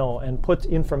to know, and put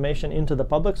information into the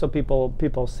public so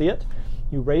people see it.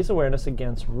 You raise awareness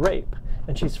against rape.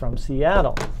 And she's from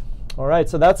Seattle. All right,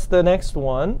 so that's the next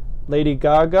one. Lady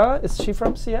Gaga, is she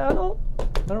from Seattle?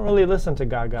 I don't really listen to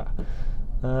Gaga.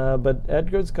 But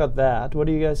Edgar's got that. What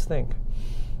do you guys think?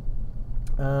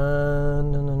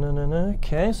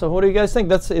 Okay, so what do you guys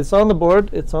think? It's on the board.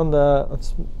 It's on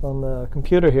the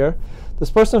computer here.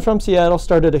 This person from Seattle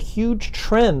started a huge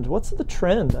trend. What's the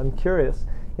trend? I'm curious.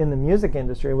 In the music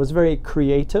industry, it was very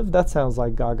creative. That sounds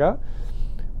like Gaga.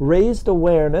 Raised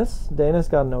awareness. Dana's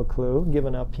got no clue.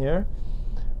 Giving up here.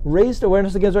 Raised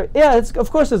awareness against rape. Yeah, of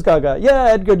course it's Gaga. Yeah,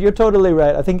 Edgar, you're totally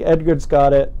right. I think Edgar's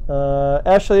got it.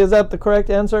 Ashley, is that the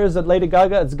correct answer? Is it Lady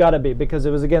Gaga? It's got to be, because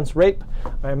it was against rape.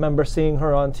 I remember seeing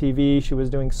her on TV. She was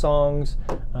doing songs.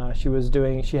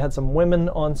 She had some women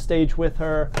on stage with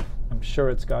her. I'm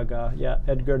sure it's Gaga. Yeah,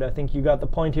 Edgar, I think you got the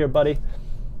point here, buddy.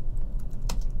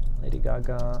 Lady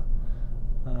Gaga,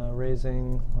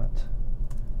 raising what?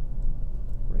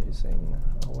 Raising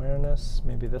awareness.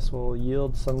 Maybe this will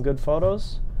yield some good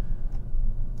photos.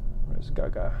 Where's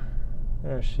Gaga?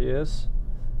 There she is.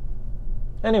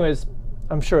 Anyways,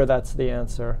 I'm sure that's the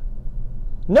answer.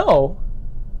 No.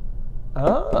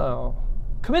 Oh.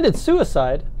 Committed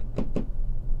suicide.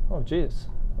 Oh, geez.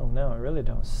 Oh, no, I really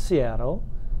don't. Seattle.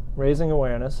 Raising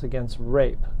awareness against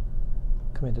rape.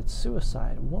 Committed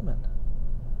suicide. Woman.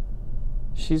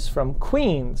 She's from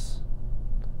Queens.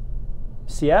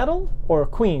 Seattle or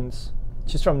Queens?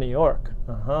 She's from New York.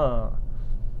 Uh-huh.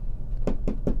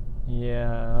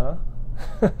 Yeah.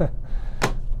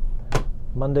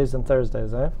 Mondays and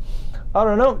Thursdays, eh? I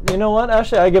don't know. You know what?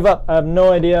 Actually, I give up. I have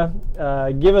no idea.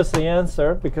 Give us the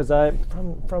answer, because I'm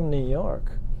from New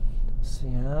York.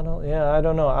 Seattle? Yeah, I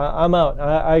don't know. I'm out.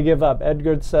 I give up.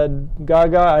 Edgar said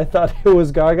Gaga. I thought it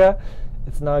was Gaga.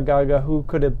 It's not Gaga. Who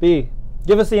could it be?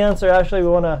 Give us the answer, Ashley. We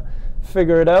want to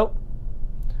figure it out.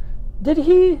 Did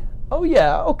he? Oh,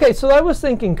 yeah. Okay, so I was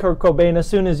thinking Kurt Cobain as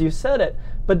soon as you said it.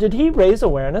 But did he raise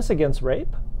awareness against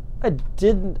rape?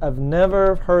 I've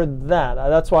never heard that.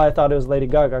 That's why I thought it was Lady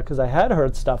Gaga, because I had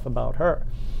heard stuff about her.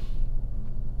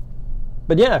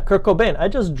 But yeah, Kurt Cobain. I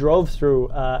just drove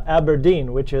through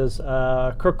Aberdeen, which is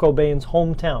Kurt Cobain's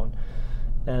hometown.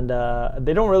 And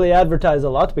they don't really advertise a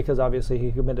lot, because obviously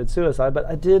he committed suicide, but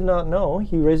I did not know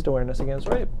he raised awareness against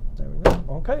rape. There we go.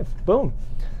 Okay, boom.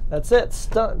 That's it.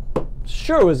 Done.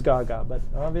 Sure it was Gaga, but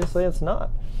obviously it's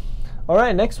not. All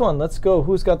right, next one. Let's go.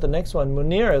 Who's got the next one?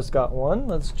 Munira's got one.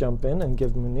 Let's jump in and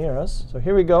give Munira's. So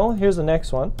here we go. Here's the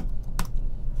next one.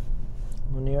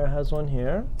 Munira has one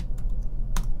here.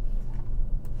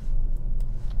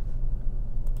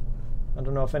 I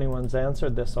don't know if anyone's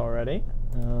answered this already.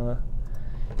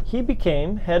 He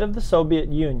became head of the Soviet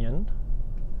Union.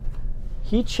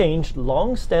 He changed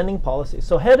long-standing policies.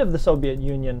 So head of the Soviet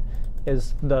Union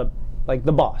is the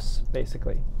boss,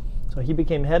 basically. So he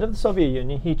became head of the Soviet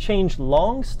Union. He changed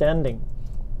long-standing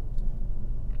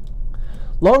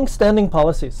Long-standing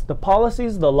policies. The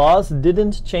policies, the laws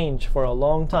didn't change for a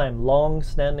long time.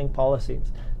 Long-standing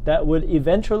policies that would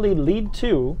eventually lead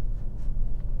to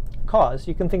cause.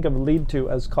 You can think of lead to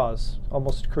as cause,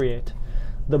 almost create.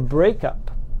 The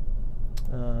breakup,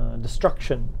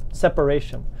 destruction,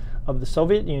 separation of the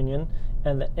Soviet Union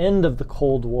and the end of the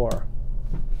Cold War.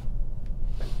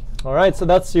 All right, so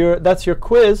that's your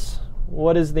quiz.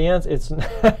 What is the answer?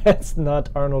 It's not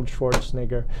Arnold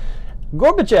Schwarzenegger.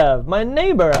 Gorbachev, my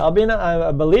neighbor. Albina,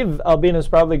 I believe Albina's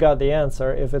probably got the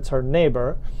answer if it's her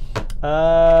neighbor.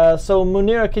 So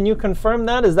Munira, can you confirm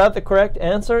that? Is that the correct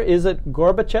answer? Is it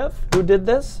Gorbachev who did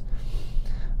this?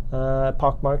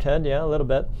 Pockmarked head, yeah, a little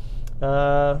bit.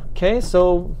 Okay,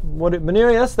 so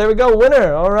Munira, yes, there we go,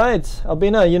 winner. All right,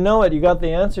 Albina, you know it. You got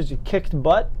the answers. You kicked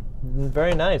butt.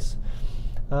 Very nice.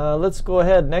 Let's go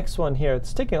ahead. Next one here.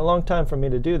 It's taking a long time for me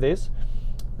to do these,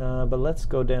 but let's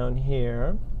go down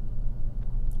here.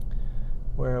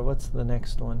 What's the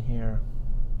next one here?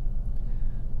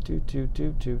 2.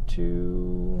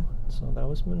 So that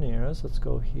was Munira's. Let's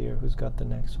go here. Who's got the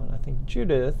next one? I think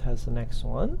Judith has the next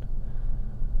one.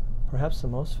 Perhaps the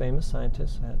most famous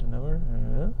scientist. I had a number.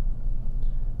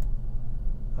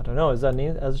 I don't know. Is that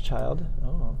neat as a child?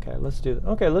 Oh, okay. Let's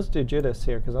do Judith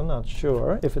here because I'm not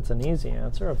sure if it's an easy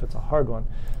answer or if it's a hard one.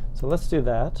 So let's do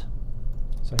that.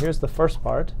 So here's the first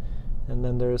part, and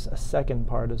then there's a second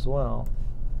part as well.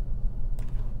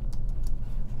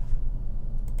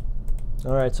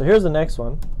 All right, so here's the next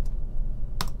one.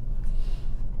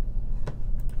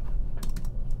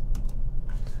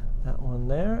 That one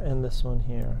there and this one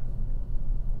here.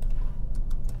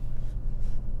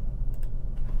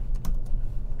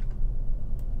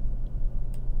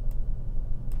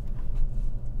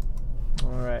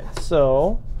 All right,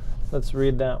 so let's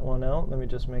read that one out. Let me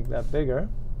just make that bigger.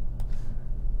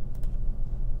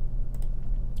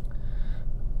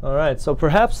 All right, so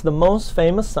perhaps the most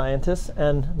famous scientist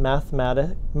and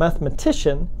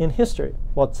mathematician in history.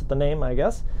 What's the name, I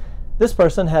guess? This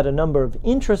person had a number of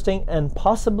interesting and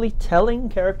possibly telling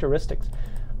characteristics.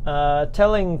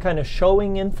 Telling, kind of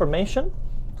showing information,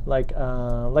 like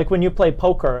when you play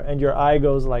poker and your eye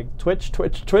goes like twitch,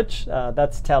 twitch, twitch.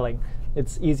 That's telling.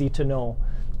 It's easy to know.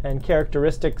 And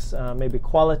characteristics, maybe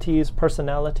qualities,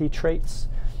 personality traits.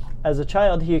 As a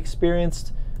child, he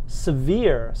experienced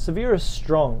severe is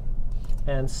strong,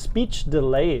 and speech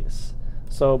delays.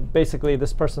 So basically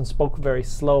this person spoke very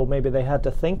slow. Maybe they had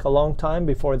to think a long time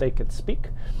before they could speak.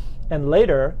 And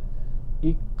later,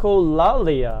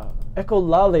 echolalia,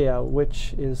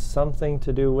 which is something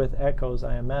to do with echoes,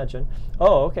 I imagine.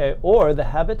 Oh, okay. Or the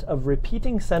habit of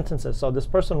repeating sentences. So this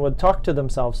person would talk to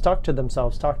themselves, talk to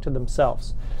themselves, talk to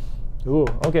themselves. Ooh,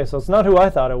 okay, so it's not who I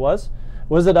thought it was.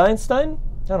 Was it Einstein?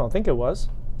 I don't think it was.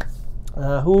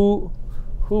 Who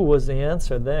was the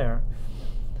answer there?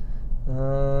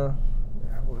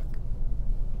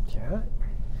 Yeah,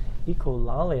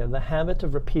 echolalia, the habit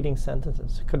of repeating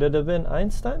sentences. Could it have been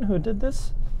Einstein who did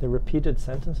this? The repeated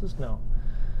sentences? No.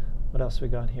 What else we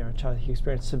got here? A child, he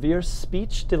experienced severe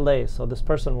speech delay. So this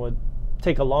person would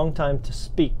take a long time to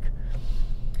speak.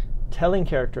 Telling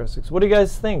characteristics. What do you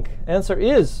guys think? Answer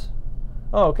is,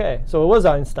 oh, okay, so it was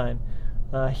Einstein.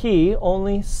 He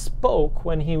only spoke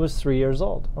when he was 3 years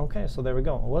old. Okay, so there we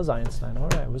go. It was Einstein. All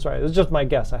right, it was right. It was just my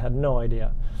guess. I had no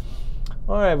idea.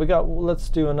 All right, let's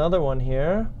do another one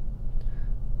here.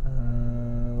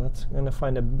 I'm going to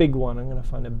find a big one. I'm going to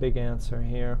find a big answer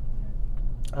here.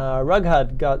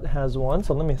 Rughad has one,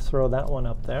 so let me throw that one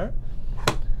up there.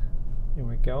 Here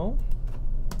we go.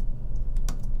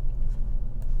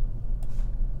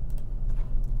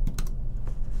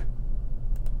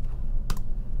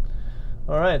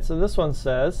 All right, so this one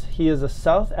says he is a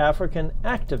South African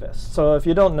activist. So if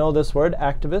you don't know this word,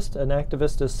 activist, an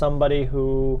activist is somebody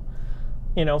who,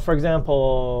 for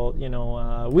example,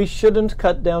 we shouldn't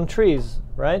cut down trees,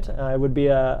 right? I would be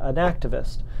an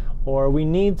activist. Or we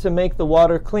need to make the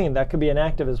water clean. That could be an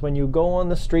activist. When you go on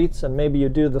the streets and maybe you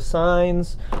do the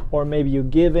signs or maybe you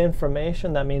give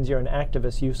information, that means you're an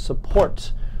activist. You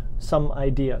support some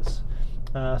ideas.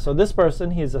 So this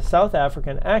person, he's a South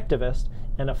African activist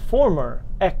and a former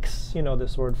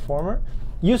this word former,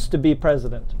 used to be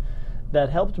president that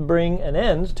helped bring an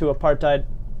end to apartheid.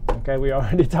 Okay, we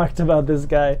already talked about this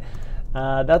guy.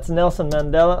 That's Nelson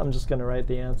Mandela. I'm just going to write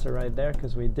the answer right there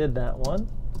because we did that one.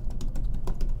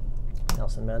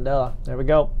 Nelson Mandela. There we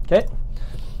go. Okay,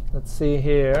 let's see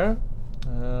here.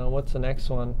 What's the next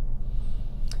one?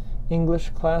 English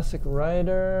classic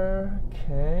writer.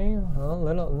 Okay, well,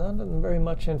 not very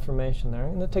much information there.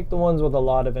 I'm going to take the ones with a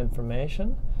lot of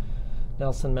information.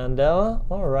 Nelson Mandela.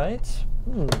 All right.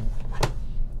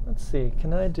 Let's see.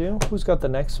 Can I do? Who's got the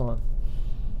next one?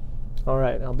 All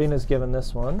right, Albina's given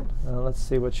this one. Let's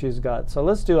see what she's got. So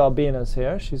let's do Albina's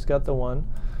here. She's got the one.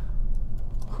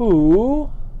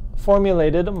 Who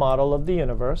formulated a model of the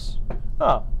universe?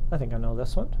 Oh, I think I know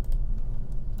this one.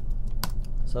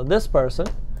 So this person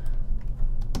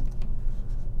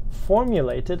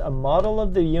formulated a model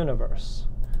of the universe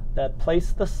that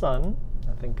placed the sun.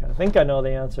 I think I know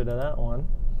the answer to that one.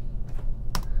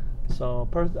 So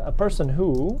a person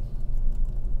who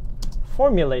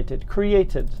formulated,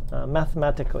 created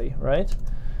mathematically, right?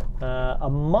 A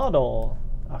model,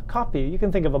 a copy. You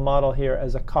can think of a model here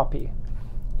as a copy,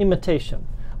 imitation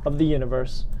of the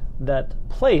universe that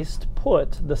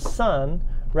put the sun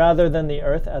rather than the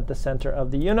earth at the center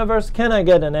of the universe. Can I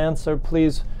get an answer,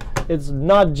 please? It's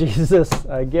not Jesus.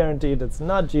 I guaranteed it's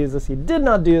not Jesus. He did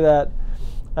not do that.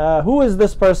 Who is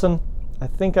this person? I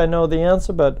think I know the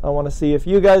answer, but I want to see if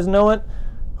you guys know it.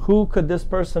 Who could this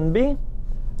person be?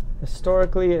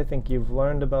 Historically, I think you've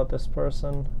learned about this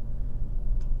person.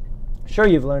 Sure,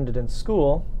 you've learned it in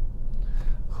school.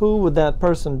 Who would that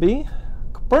person be?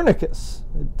 Copernicus.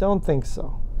 I don't think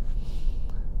so.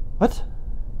 What?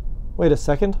 Wait a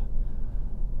second.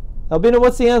 Albina,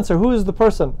 what's the answer? Who is the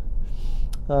person?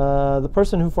 The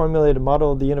person who formulated a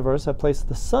model of the universe that placed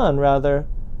the sun rather.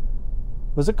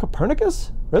 Was it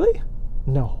Copernicus? Really?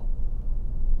 No.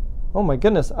 Oh my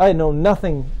goodness, I know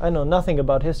nothing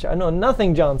about history. I know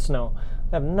nothing, Jon Snow.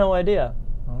 I have no idea.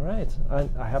 All right,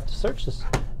 I have to search this.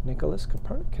 Nicholas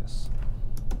Copernicus.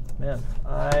 Man,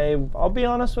 I'll be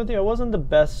honest with you, I wasn't the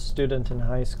best student in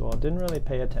high school. I didn't really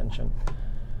pay attention.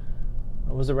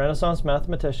 I was a Renaissance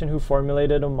mathematician who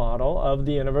formulated a model of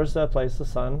the universe that placed the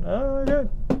sun. Oh, good.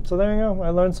 So there you go, I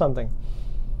learned something.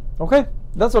 Okay,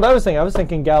 that's what I was thinking. I was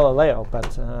thinking Galileo,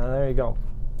 but there you go.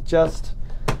 Just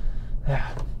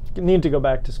need to go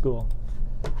back to school.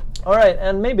 All right,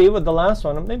 and maybe with the last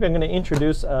one, maybe I'm going to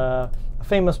introduce a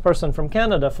famous person from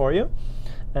Canada for you.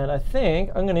 And I think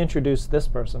I'm going to introduce this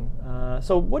person.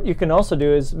 So what you can also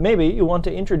do is maybe you want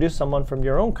to introduce someone from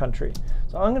your own country.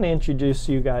 So I'm going to introduce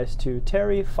you guys to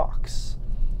Terry Fox.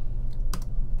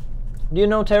 Do you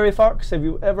know Terry Fox? Have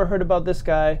you ever heard about this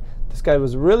guy? This guy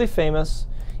was really famous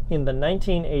in the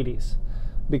 1980s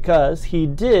because he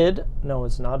did, no,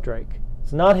 it's not Drake.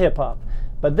 It's not hip hop.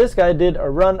 But this guy did a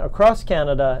run across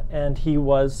Canada, and he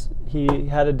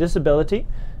had a disability,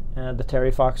 the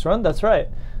Terry Fox run, that's right.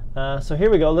 So here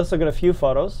we go, let's look at a few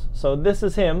photos. So this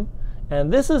is him,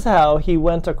 and this is how he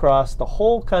went across the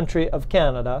whole country of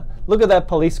Canada. Look at that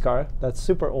police car, that's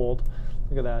super old.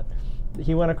 Look at that.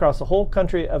 He went across the whole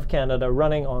country of Canada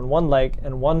running on one leg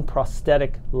and one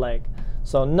prosthetic leg.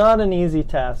 So not an easy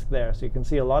task there. So you can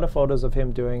see a lot of photos of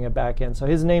him doing it back in. So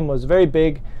his name was very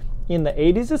big in the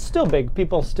 80s. It's still big.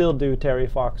 People still do Terry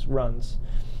Fox runs.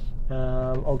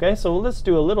 Okay, so let's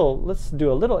do a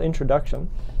little introduction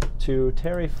to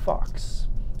Terry Fox,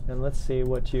 and let's see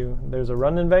what there's a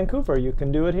run in Vancouver. You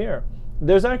can do it here.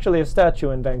 There's actually a statue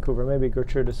in Vancouver. Maybe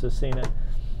Gertrudis has seen it.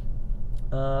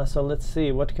 So let's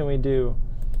see, what can we do?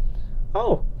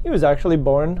 Oh, he was actually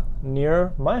born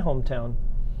near my hometown.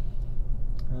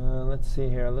 Let's see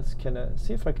here. Let's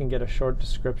see if I can get a short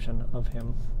description of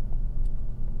him.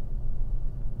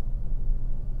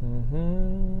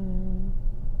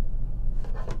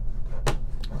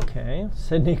 Okay,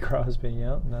 Sidney Crosby,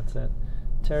 yeah, that's it.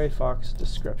 Terry Fox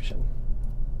description.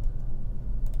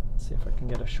 Let's see if I can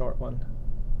get a short one.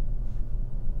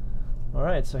 All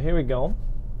right, so here we go.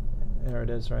 There it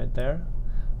is right there.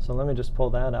 So let me just pull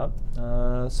that up.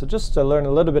 So just to learn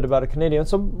a little bit about a Canadian.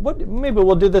 So maybe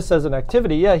we'll do this as an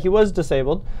activity. Yeah, he was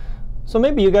disabled. So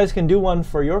maybe you guys can do one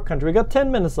for your country. We got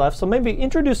 10 minutes left, so maybe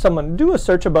introduce someone. Do a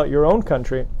search about your own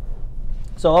country.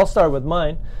 So I'll start with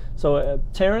mine. So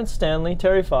Terrence Stanley,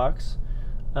 Terry Fox,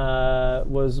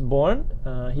 was born.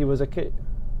 He was a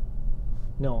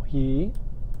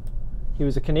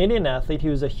Canadian athlete. He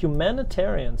was a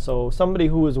humanitarian, so somebody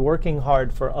who was working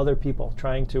hard for other people,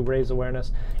 trying to raise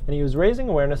awareness. And he was raising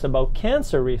awareness about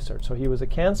cancer research. So he was a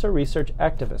cancer research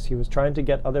activist. He was trying to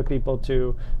get other people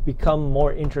to become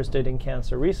more interested in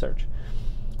cancer research.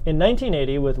 In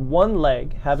 1980, with one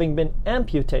leg having been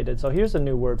amputated, so here's a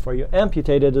new word for you.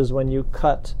 Amputated is when you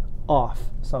cut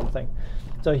off something.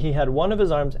 So he had one of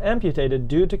his arms amputated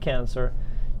due to cancer.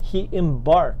 He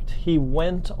embarked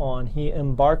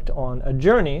on a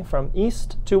journey from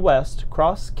east to west,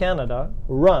 cross Canada,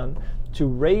 run to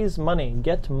raise money,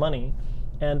 get money,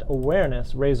 and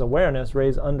raise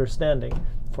understanding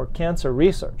for cancer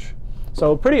research.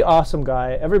 So pretty awesome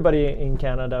guy. Everybody in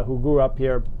Canada who grew up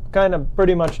here kind of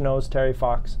pretty much knows Terry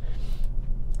Fox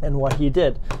and what he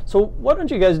did. So why don't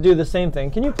you guys do the same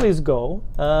thing? Can you please go?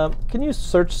 Can you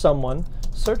search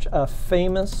a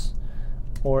famous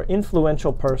or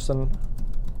influential person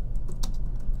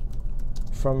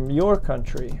from your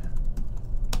country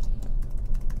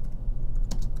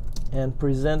and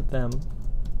present them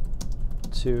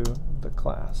to the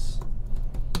class.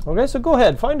 Okay, so go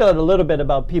ahead, find out a little bit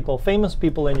about people, famous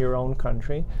people in your own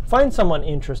country. Find someone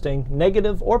interesting,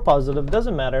 negative or positive,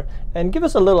 doesn't matter, and give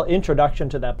us a little introduction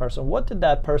to that person. What did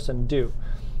that person do?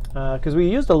 Because we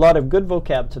used a lot of good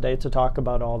vocab today to talk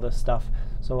about all this stuff.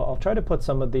 So I'll try to put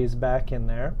some of these back in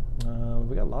there.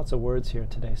 We got lots of words here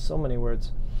today, so many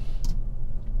words.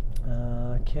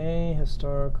 Okay,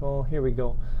 historical, here we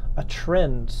go. A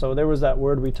trend, so there was that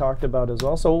word we talked about as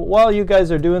well. So while you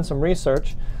guys are doing some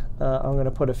research, I'm going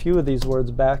to put a few of these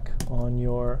words back on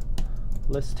your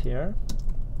list here.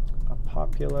 A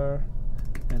popular,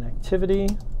 an activity,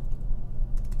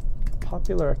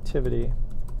 popular activity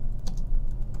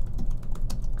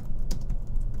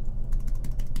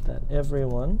that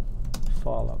everyone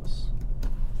follows.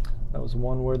 That was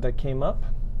one word that came up.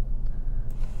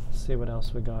 Let's see what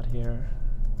else we got here.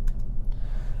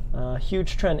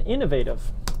 Huge trend,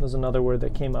 innovative. There's another word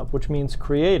that came up, which means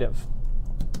creative.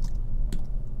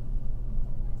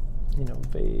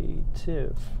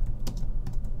 Innovative.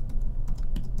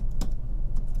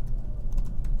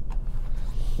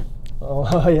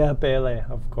 Oh yeah, Pele,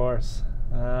 of course.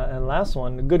 And last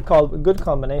one, a good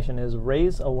combination is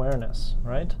raise awareness,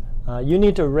 right? You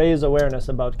need to raise awareness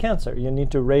about cancer. You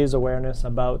need to raise awareness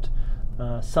about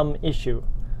some issue,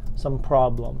 some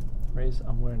problem. Raise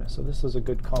awareness. So this is a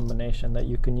good combination that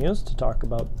you can use to talk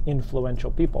about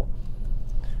influential people.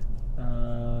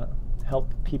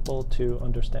 Help people to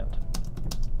understand.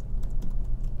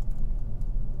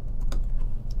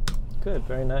 Good,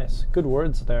 very nice. Good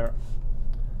words there.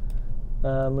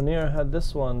 Munir had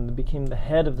this one, became the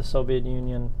head of the Soviet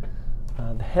Union,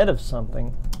 the head of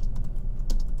something.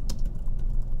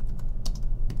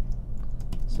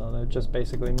 So that just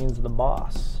basically means the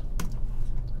boss.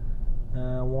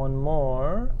 One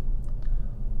more.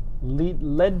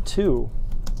 Led to.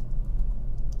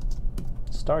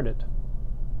 Started.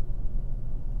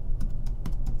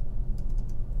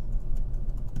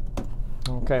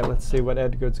 Okay, let's see what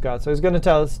Edgar's got. So he's going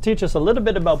to teach us a little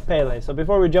bit about Pele. So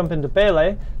before we jump into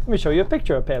Pele, let me show you a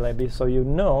picture of Pele so you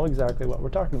know exactly what we're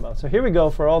talking about. So here we go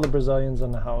for all the Brazilians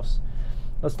in the house.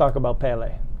 Let's talk about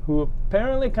Pele, who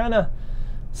apparently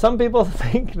some people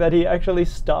think that he actually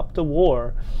stopped a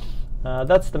war.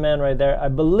 That's the man right there. I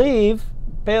believe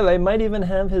Pele might even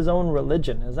have his own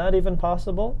religion. Is that even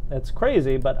possible? It's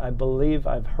crazy, but I believe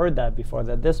I've heard that before,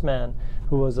 that this man,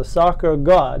 who was a soccer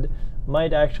god,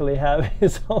 might actually have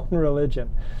his own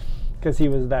religion, because he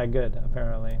was that good,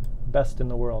 apparently. Best in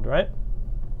the world, right?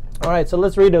 All right, so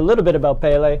let's read a little bit about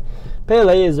Pele.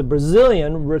 Pele is a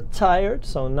Brazilian retired,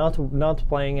 so not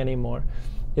playing anymore,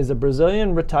 is a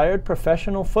Brazilian retired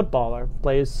professional footballer,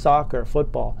 plays soccer,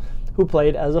 football, who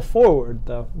played as a forward,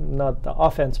 not the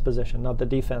offense position, not the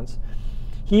defense.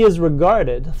 He is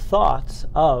thought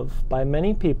of by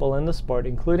many people in the sport,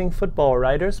 including football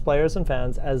writers, players, and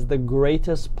fans, as the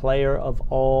greatest player of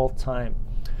all time.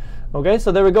 Okay, so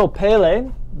there we go.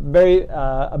 Pele,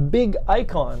 a big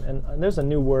icon, and there's a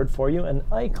new word for you, an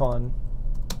icon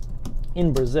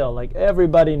in Brazil. Like,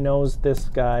 everybody knows this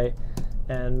guy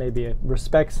and maybe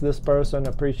respects this person,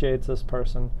 appreciates this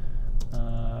person.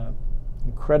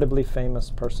 Incredibly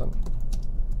famous person.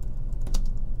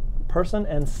 Person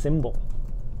and symbol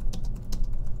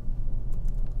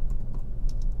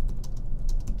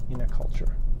in a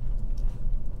culture.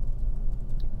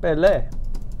 Pele.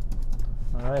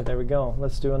 All right, there we go.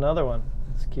 Let's do another one.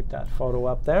 Let's keep that photo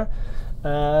up there.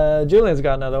 Julian's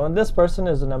got another one. This person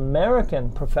is an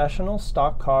American professional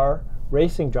stock car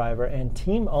racing driver and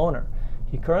team owner.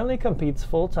 He currently competes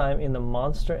full-time in the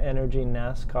Monster Energy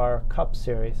NASCAR Cup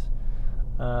Series.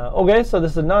 Okay, so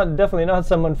this is definitely not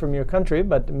someone from your country,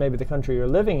 but maybe the country you're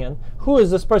living in. Who is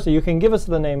this person? You can give us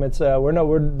the name. It's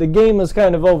the game is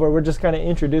kind of over. We're just kind of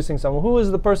introducing someone. Who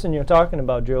is the person you're talking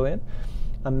about, Julian?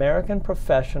 American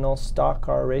professional stock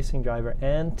car racing driver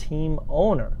and team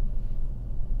owner.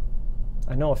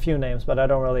 I know a few names, but I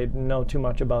don't really know too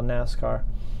much about NASCAR.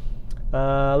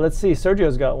 Let's see.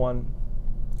 Sergio's got one.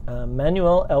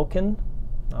 Manuel Elkin.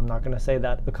 I'm not going to say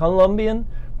that. A Colombian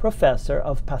professor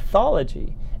of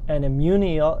pathology and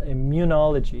immunology,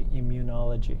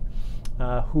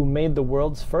 who made the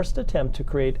world's first attempt to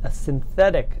create a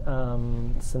synthetic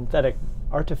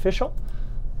artificial,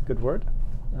 good word,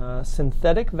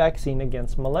 synthetic vaccine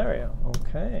against malaria.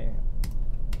 Okay.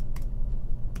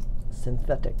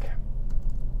 Synthetic.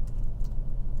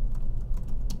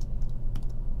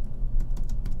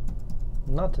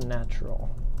 Not natural.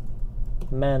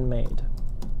 Man-made.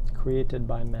 Created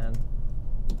by man.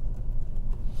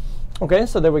 Okay,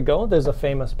 so there we go. There's a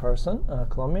famous person, a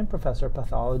Colombian professor of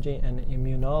pathology and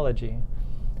immunology,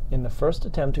 in the first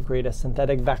attempt to create a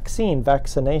synthetic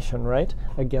vaccination, right,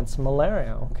 against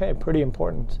malaria. Okay, pretty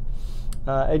important.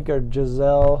 Edgar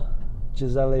Giselle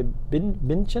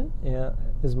Bündchen, yeah,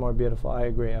 is more beautiful. I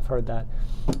agree. I've heard that.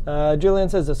 Julian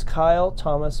says it's Kyle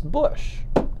Thomas Busch.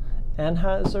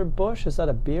 Anheuser-Busch, is that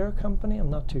a beer company?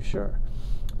 I'm not too sure.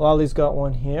 Lolly's got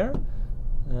one here.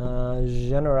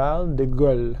 General de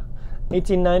Gaulle.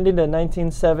 1890 to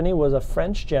 1970 was a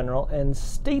French general and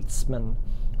statesman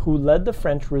who led the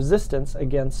French resistance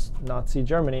against Nazi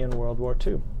Germany in World War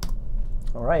II.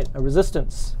 All right, a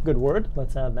resistance, good word.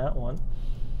 Let's add that one.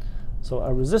 So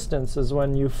a resistance is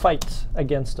when you fight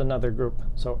against another group.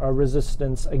 So a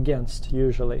resistance against,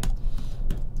 usually.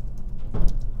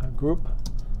 A group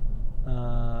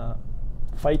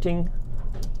fighting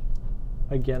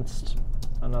against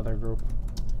another group.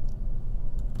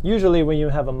 Usually when you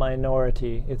have a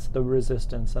minority, it's the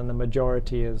resistance, and the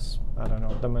majority is, I don't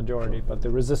know, the majority, but the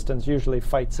resistance usually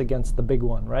fights against the big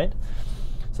one, right?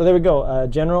 So there we go, a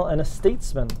general and a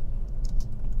statesman.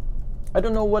 I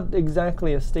don't know what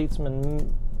exactly a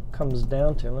statesman comes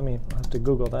down to. I'll have to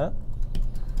Google that.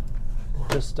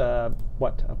 Just,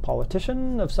 what, a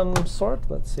politician of some sort?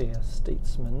 Let's see, a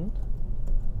statesman.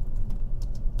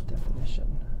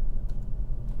 Definition.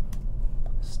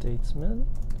 Statesman.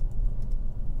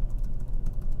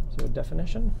 Is there a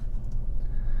definition?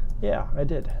 Yeah, I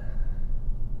did.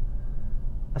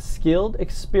 A skilled,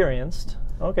 experienced,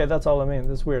 okay, that's all I mean,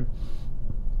 that's weird.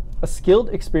 A skilled,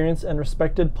 experienced, and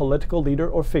respected political leader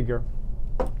or figure.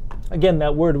 Again,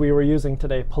 that word we were using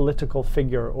today, political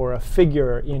figure, or a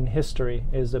figure in history,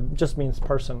 just means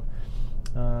person.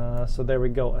 So there we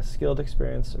go. A skilled,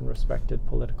 experienced, and respected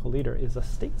political leader is a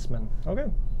statesman. Okay,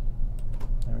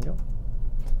 there we go.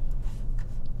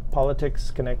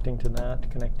 Politics connecting to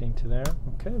that, connecting to there.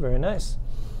 Okay, very nice.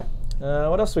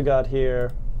 What else we got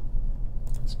here?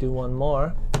 Let's do one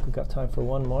more. We've got time for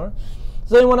one more.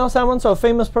 Does anyone else have one? So a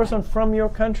famous person from your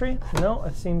country? No,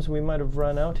 it seems we might have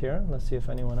run out here. Let's see if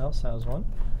anyone else has one.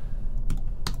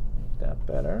 Make that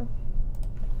better.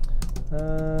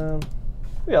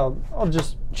 Yeah, I'll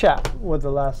just chat with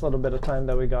the last little bit of time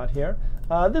that we got here.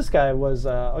 This guy was,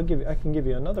 I can give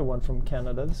you another one from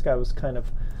Canada. This guy was kind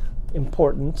of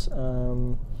important. I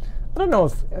don't know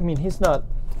if, I mean, he's not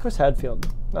Chris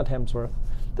Hadfield, not Hemsworth.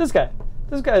 This guy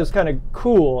is kind of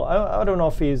cool. I don't know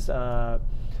if he's,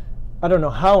 I don't know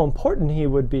how important he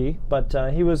would be, but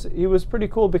he was pretty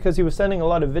cool because he was sending a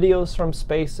lot of videos from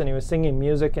space, and he was singing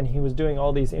music, and he was doing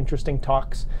all these interesting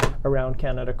talks around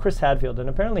Canada. Chris Hadfield, and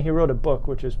apparently he wrote a book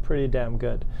which is pretty damn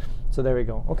good. So there we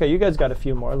go. Okay, you guys got a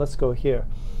few more. Let's go here.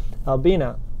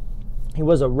 Albina. He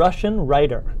was a Russian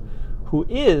writer who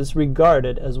is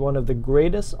regarded as one of the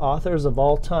greatest authors of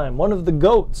all time, one of the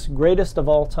GOATs, greatest of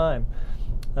all time.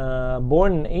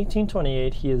 Born in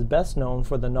 1828, he is best known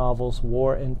for the novels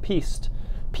War and Peace,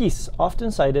 often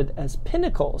cited as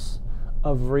pinnacles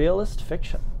of realist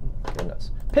fiction.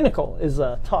 Goodness. Pinnacle is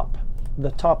the top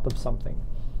of something.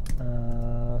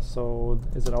 So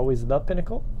is it always the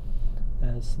pinnacle?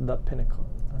 As the pinnacle.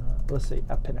 Let's say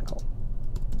a pinnacle.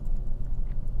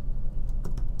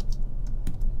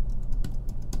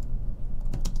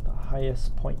 The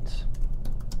highest point.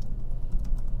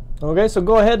 Okay, so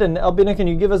go ahead, and Albina, can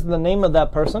you give us the name of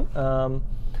that person? A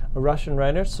Russian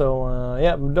writer. So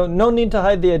yeah, no need to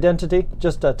hide the identity.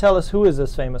 Just tell us, who is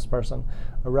this famous person?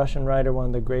 A Russian writer, one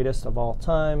of the greatest of all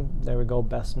time. There we go.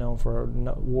 Best known for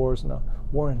War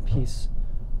and Peace.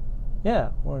 Yeah,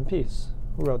 War and Peace.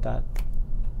 Who wrote that?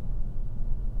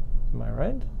 Am I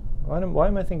right? Why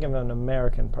am I thinking of an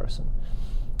American person?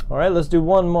 All right, let's do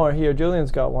one more here.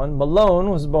 Julian's got one. Malone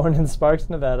was born in Sparks,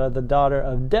 Nevada, the daughter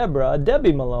of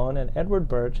Debbie Malone, and Edward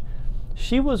Birch.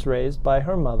 She was raised by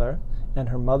her mother and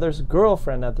her mother's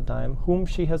girlfriend at the time, whom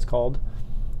she has called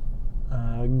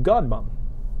Godmom.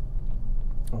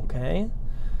 Okay.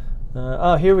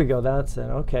 Oh, here we go. That's it.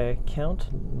 Okay. Count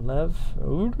Lev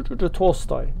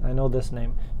Tolstoy. I know this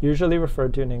name. Usually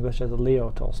referred to in English as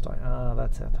Leo Tolstoy. Ah,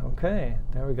 that's it. Okay.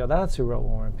 There we go. That's who wrote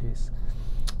War and Peace.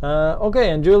 Okay,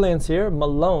 and Julian's here.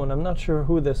 Malone, I'm not sure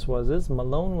who this was.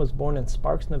 Malone was born in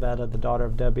Sparks, Nevada, the daughter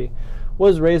of Debbie.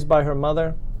 Was raised by her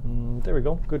mother. There we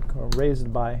go. Good.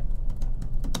 Raised by.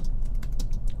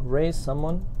 Raised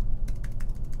someone.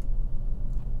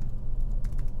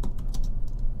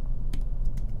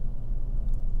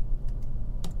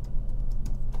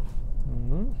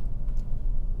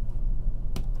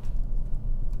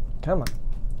 Come on.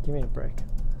 Give me a break.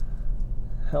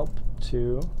 Help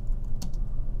to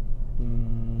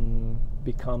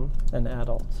become an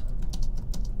adult.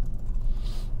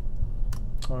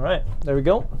 All right, there we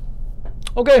go.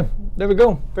 Okay, there we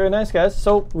go. Very nice, guys.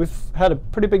 So we've had a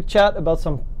pretty big chat about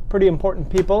some pretty important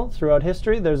people throughout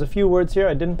history. There's a few words here.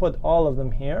 I didn't put all of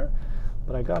them here,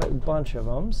 but I got a bunch of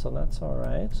them, so that's all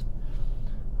right.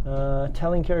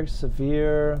 Telling character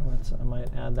severe. I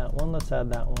might add that one. Let's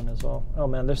add that one as well. Oh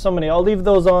man, there's so many. I'll leave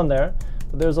those on there.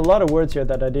 But there's a lot of words here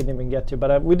that I didn't even get to,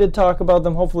 but we did talk about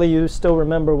them. Hopefully you still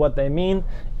remember what they mean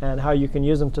and how you can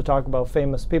use them to talk about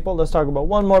famous people. Let's talk about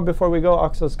one more before we go.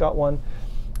 Oxo's got one.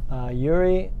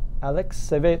 Yuri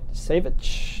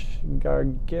Alexeyevich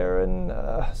Gagarin,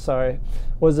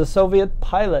 was a Soviet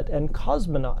pilot and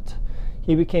cosmonaut.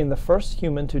 He became the first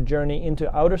human to journey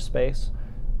into outer space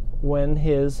when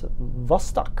his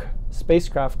Vostok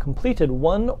spacecraft completed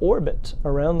one orbit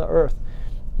around the Earth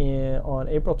on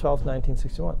April 12,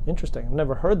 1961. Interesting. I've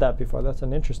never heard that before. That's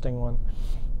an interesting one.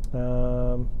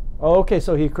 Okay,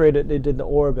 so he did the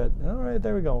orbit. All right,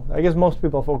 there we go. I guess most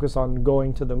people focus on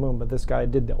going to the moon, but this guy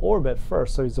did the orbit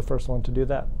first, so he's the first one to do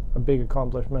that. A big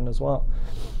accomplishment as well.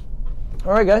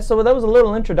 All right, guys, so that was a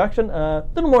little introduction. A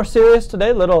little more serious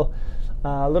today, little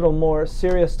more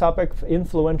serious topic,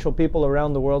 influential people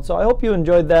around the world. So I hope you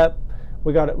enjoyed that.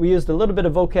 We used a little bit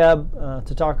of vocab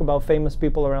to talk about famous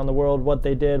people around the world, what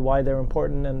they did, why they're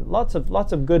important, and lots of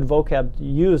good vocab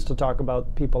used to talk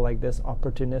about people like this: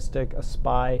 opportunistic, a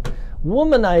spy,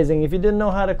 womanizing. If you didn't know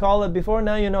how to call it before,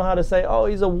 now you know how to say, oh,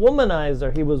 he's a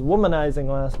womanizer. He was womanizing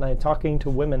last night, talking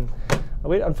to women.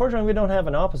 Unfortunately, we don't have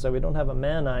an opposite. We don't have a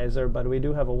manizer, but we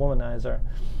do have a womanizer.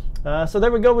 So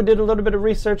there we go. We did a little bit of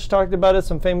research, talked about it,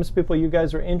 some famous people you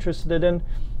guys were interested in.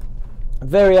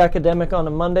 Very academic on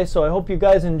a Monday, so I hope you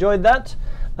guys enjoyed that.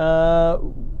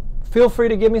 Feel free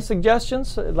to give me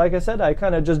suggestions. Like I said, I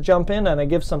kind of just jump in and I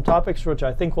give some topics which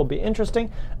I think will be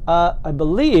interesting. I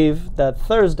believe that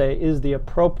Thursday is the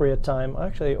appropriate time,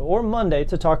 actually, or Monday,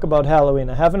 to talk about Halloween.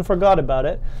 I haven't forgot about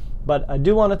it, but I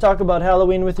do want to talk about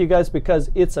Halloween with you guys because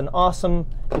it's an awesome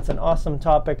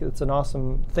topic. It's an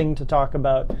awesome thing to talk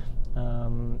about.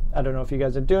 I don't know if you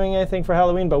guys are doing anything for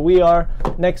Halloween, but we are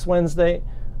next Wednesday.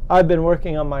 I've been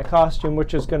working on my costume,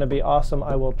 which is going to be awesome.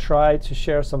 I will try to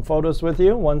share some photos with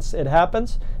you once it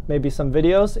happens, maybe some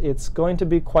videos. It's going to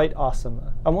be quite awesome.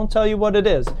 I won't tell you what it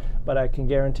is, but I can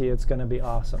guarantee it's going to be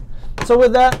awesome. So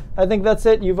with that, I think that's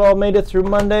it. You've all made it through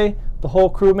Monday. The whole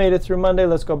crew made it through Monday.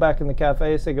 Let's go back in the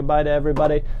cafe, say goodbye to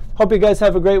everybody. Hope you guys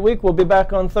have a great week. We'll be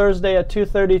back on Thursday at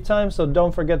 2:30 time, so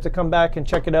don't forget to come back and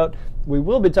check it out. We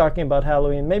will be talking about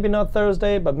Halloween. Maybe not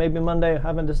Thursday, but maybe Monday. I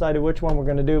haven't decided which one we're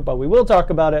going to do, but we will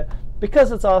talk about it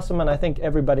because it's awesome, and I think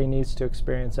everybody needs to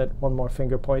experience it. One more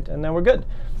finger point, and then we're good.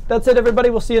 That's it,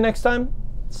 everybody. We'll see you next time.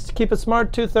 Keep it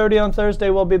smart. 2:30 on Thursday.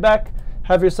 We'll be back.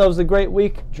 Have yourselves a great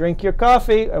week. Drink your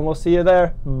coffee, and we'll see you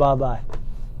there. Bye-bye.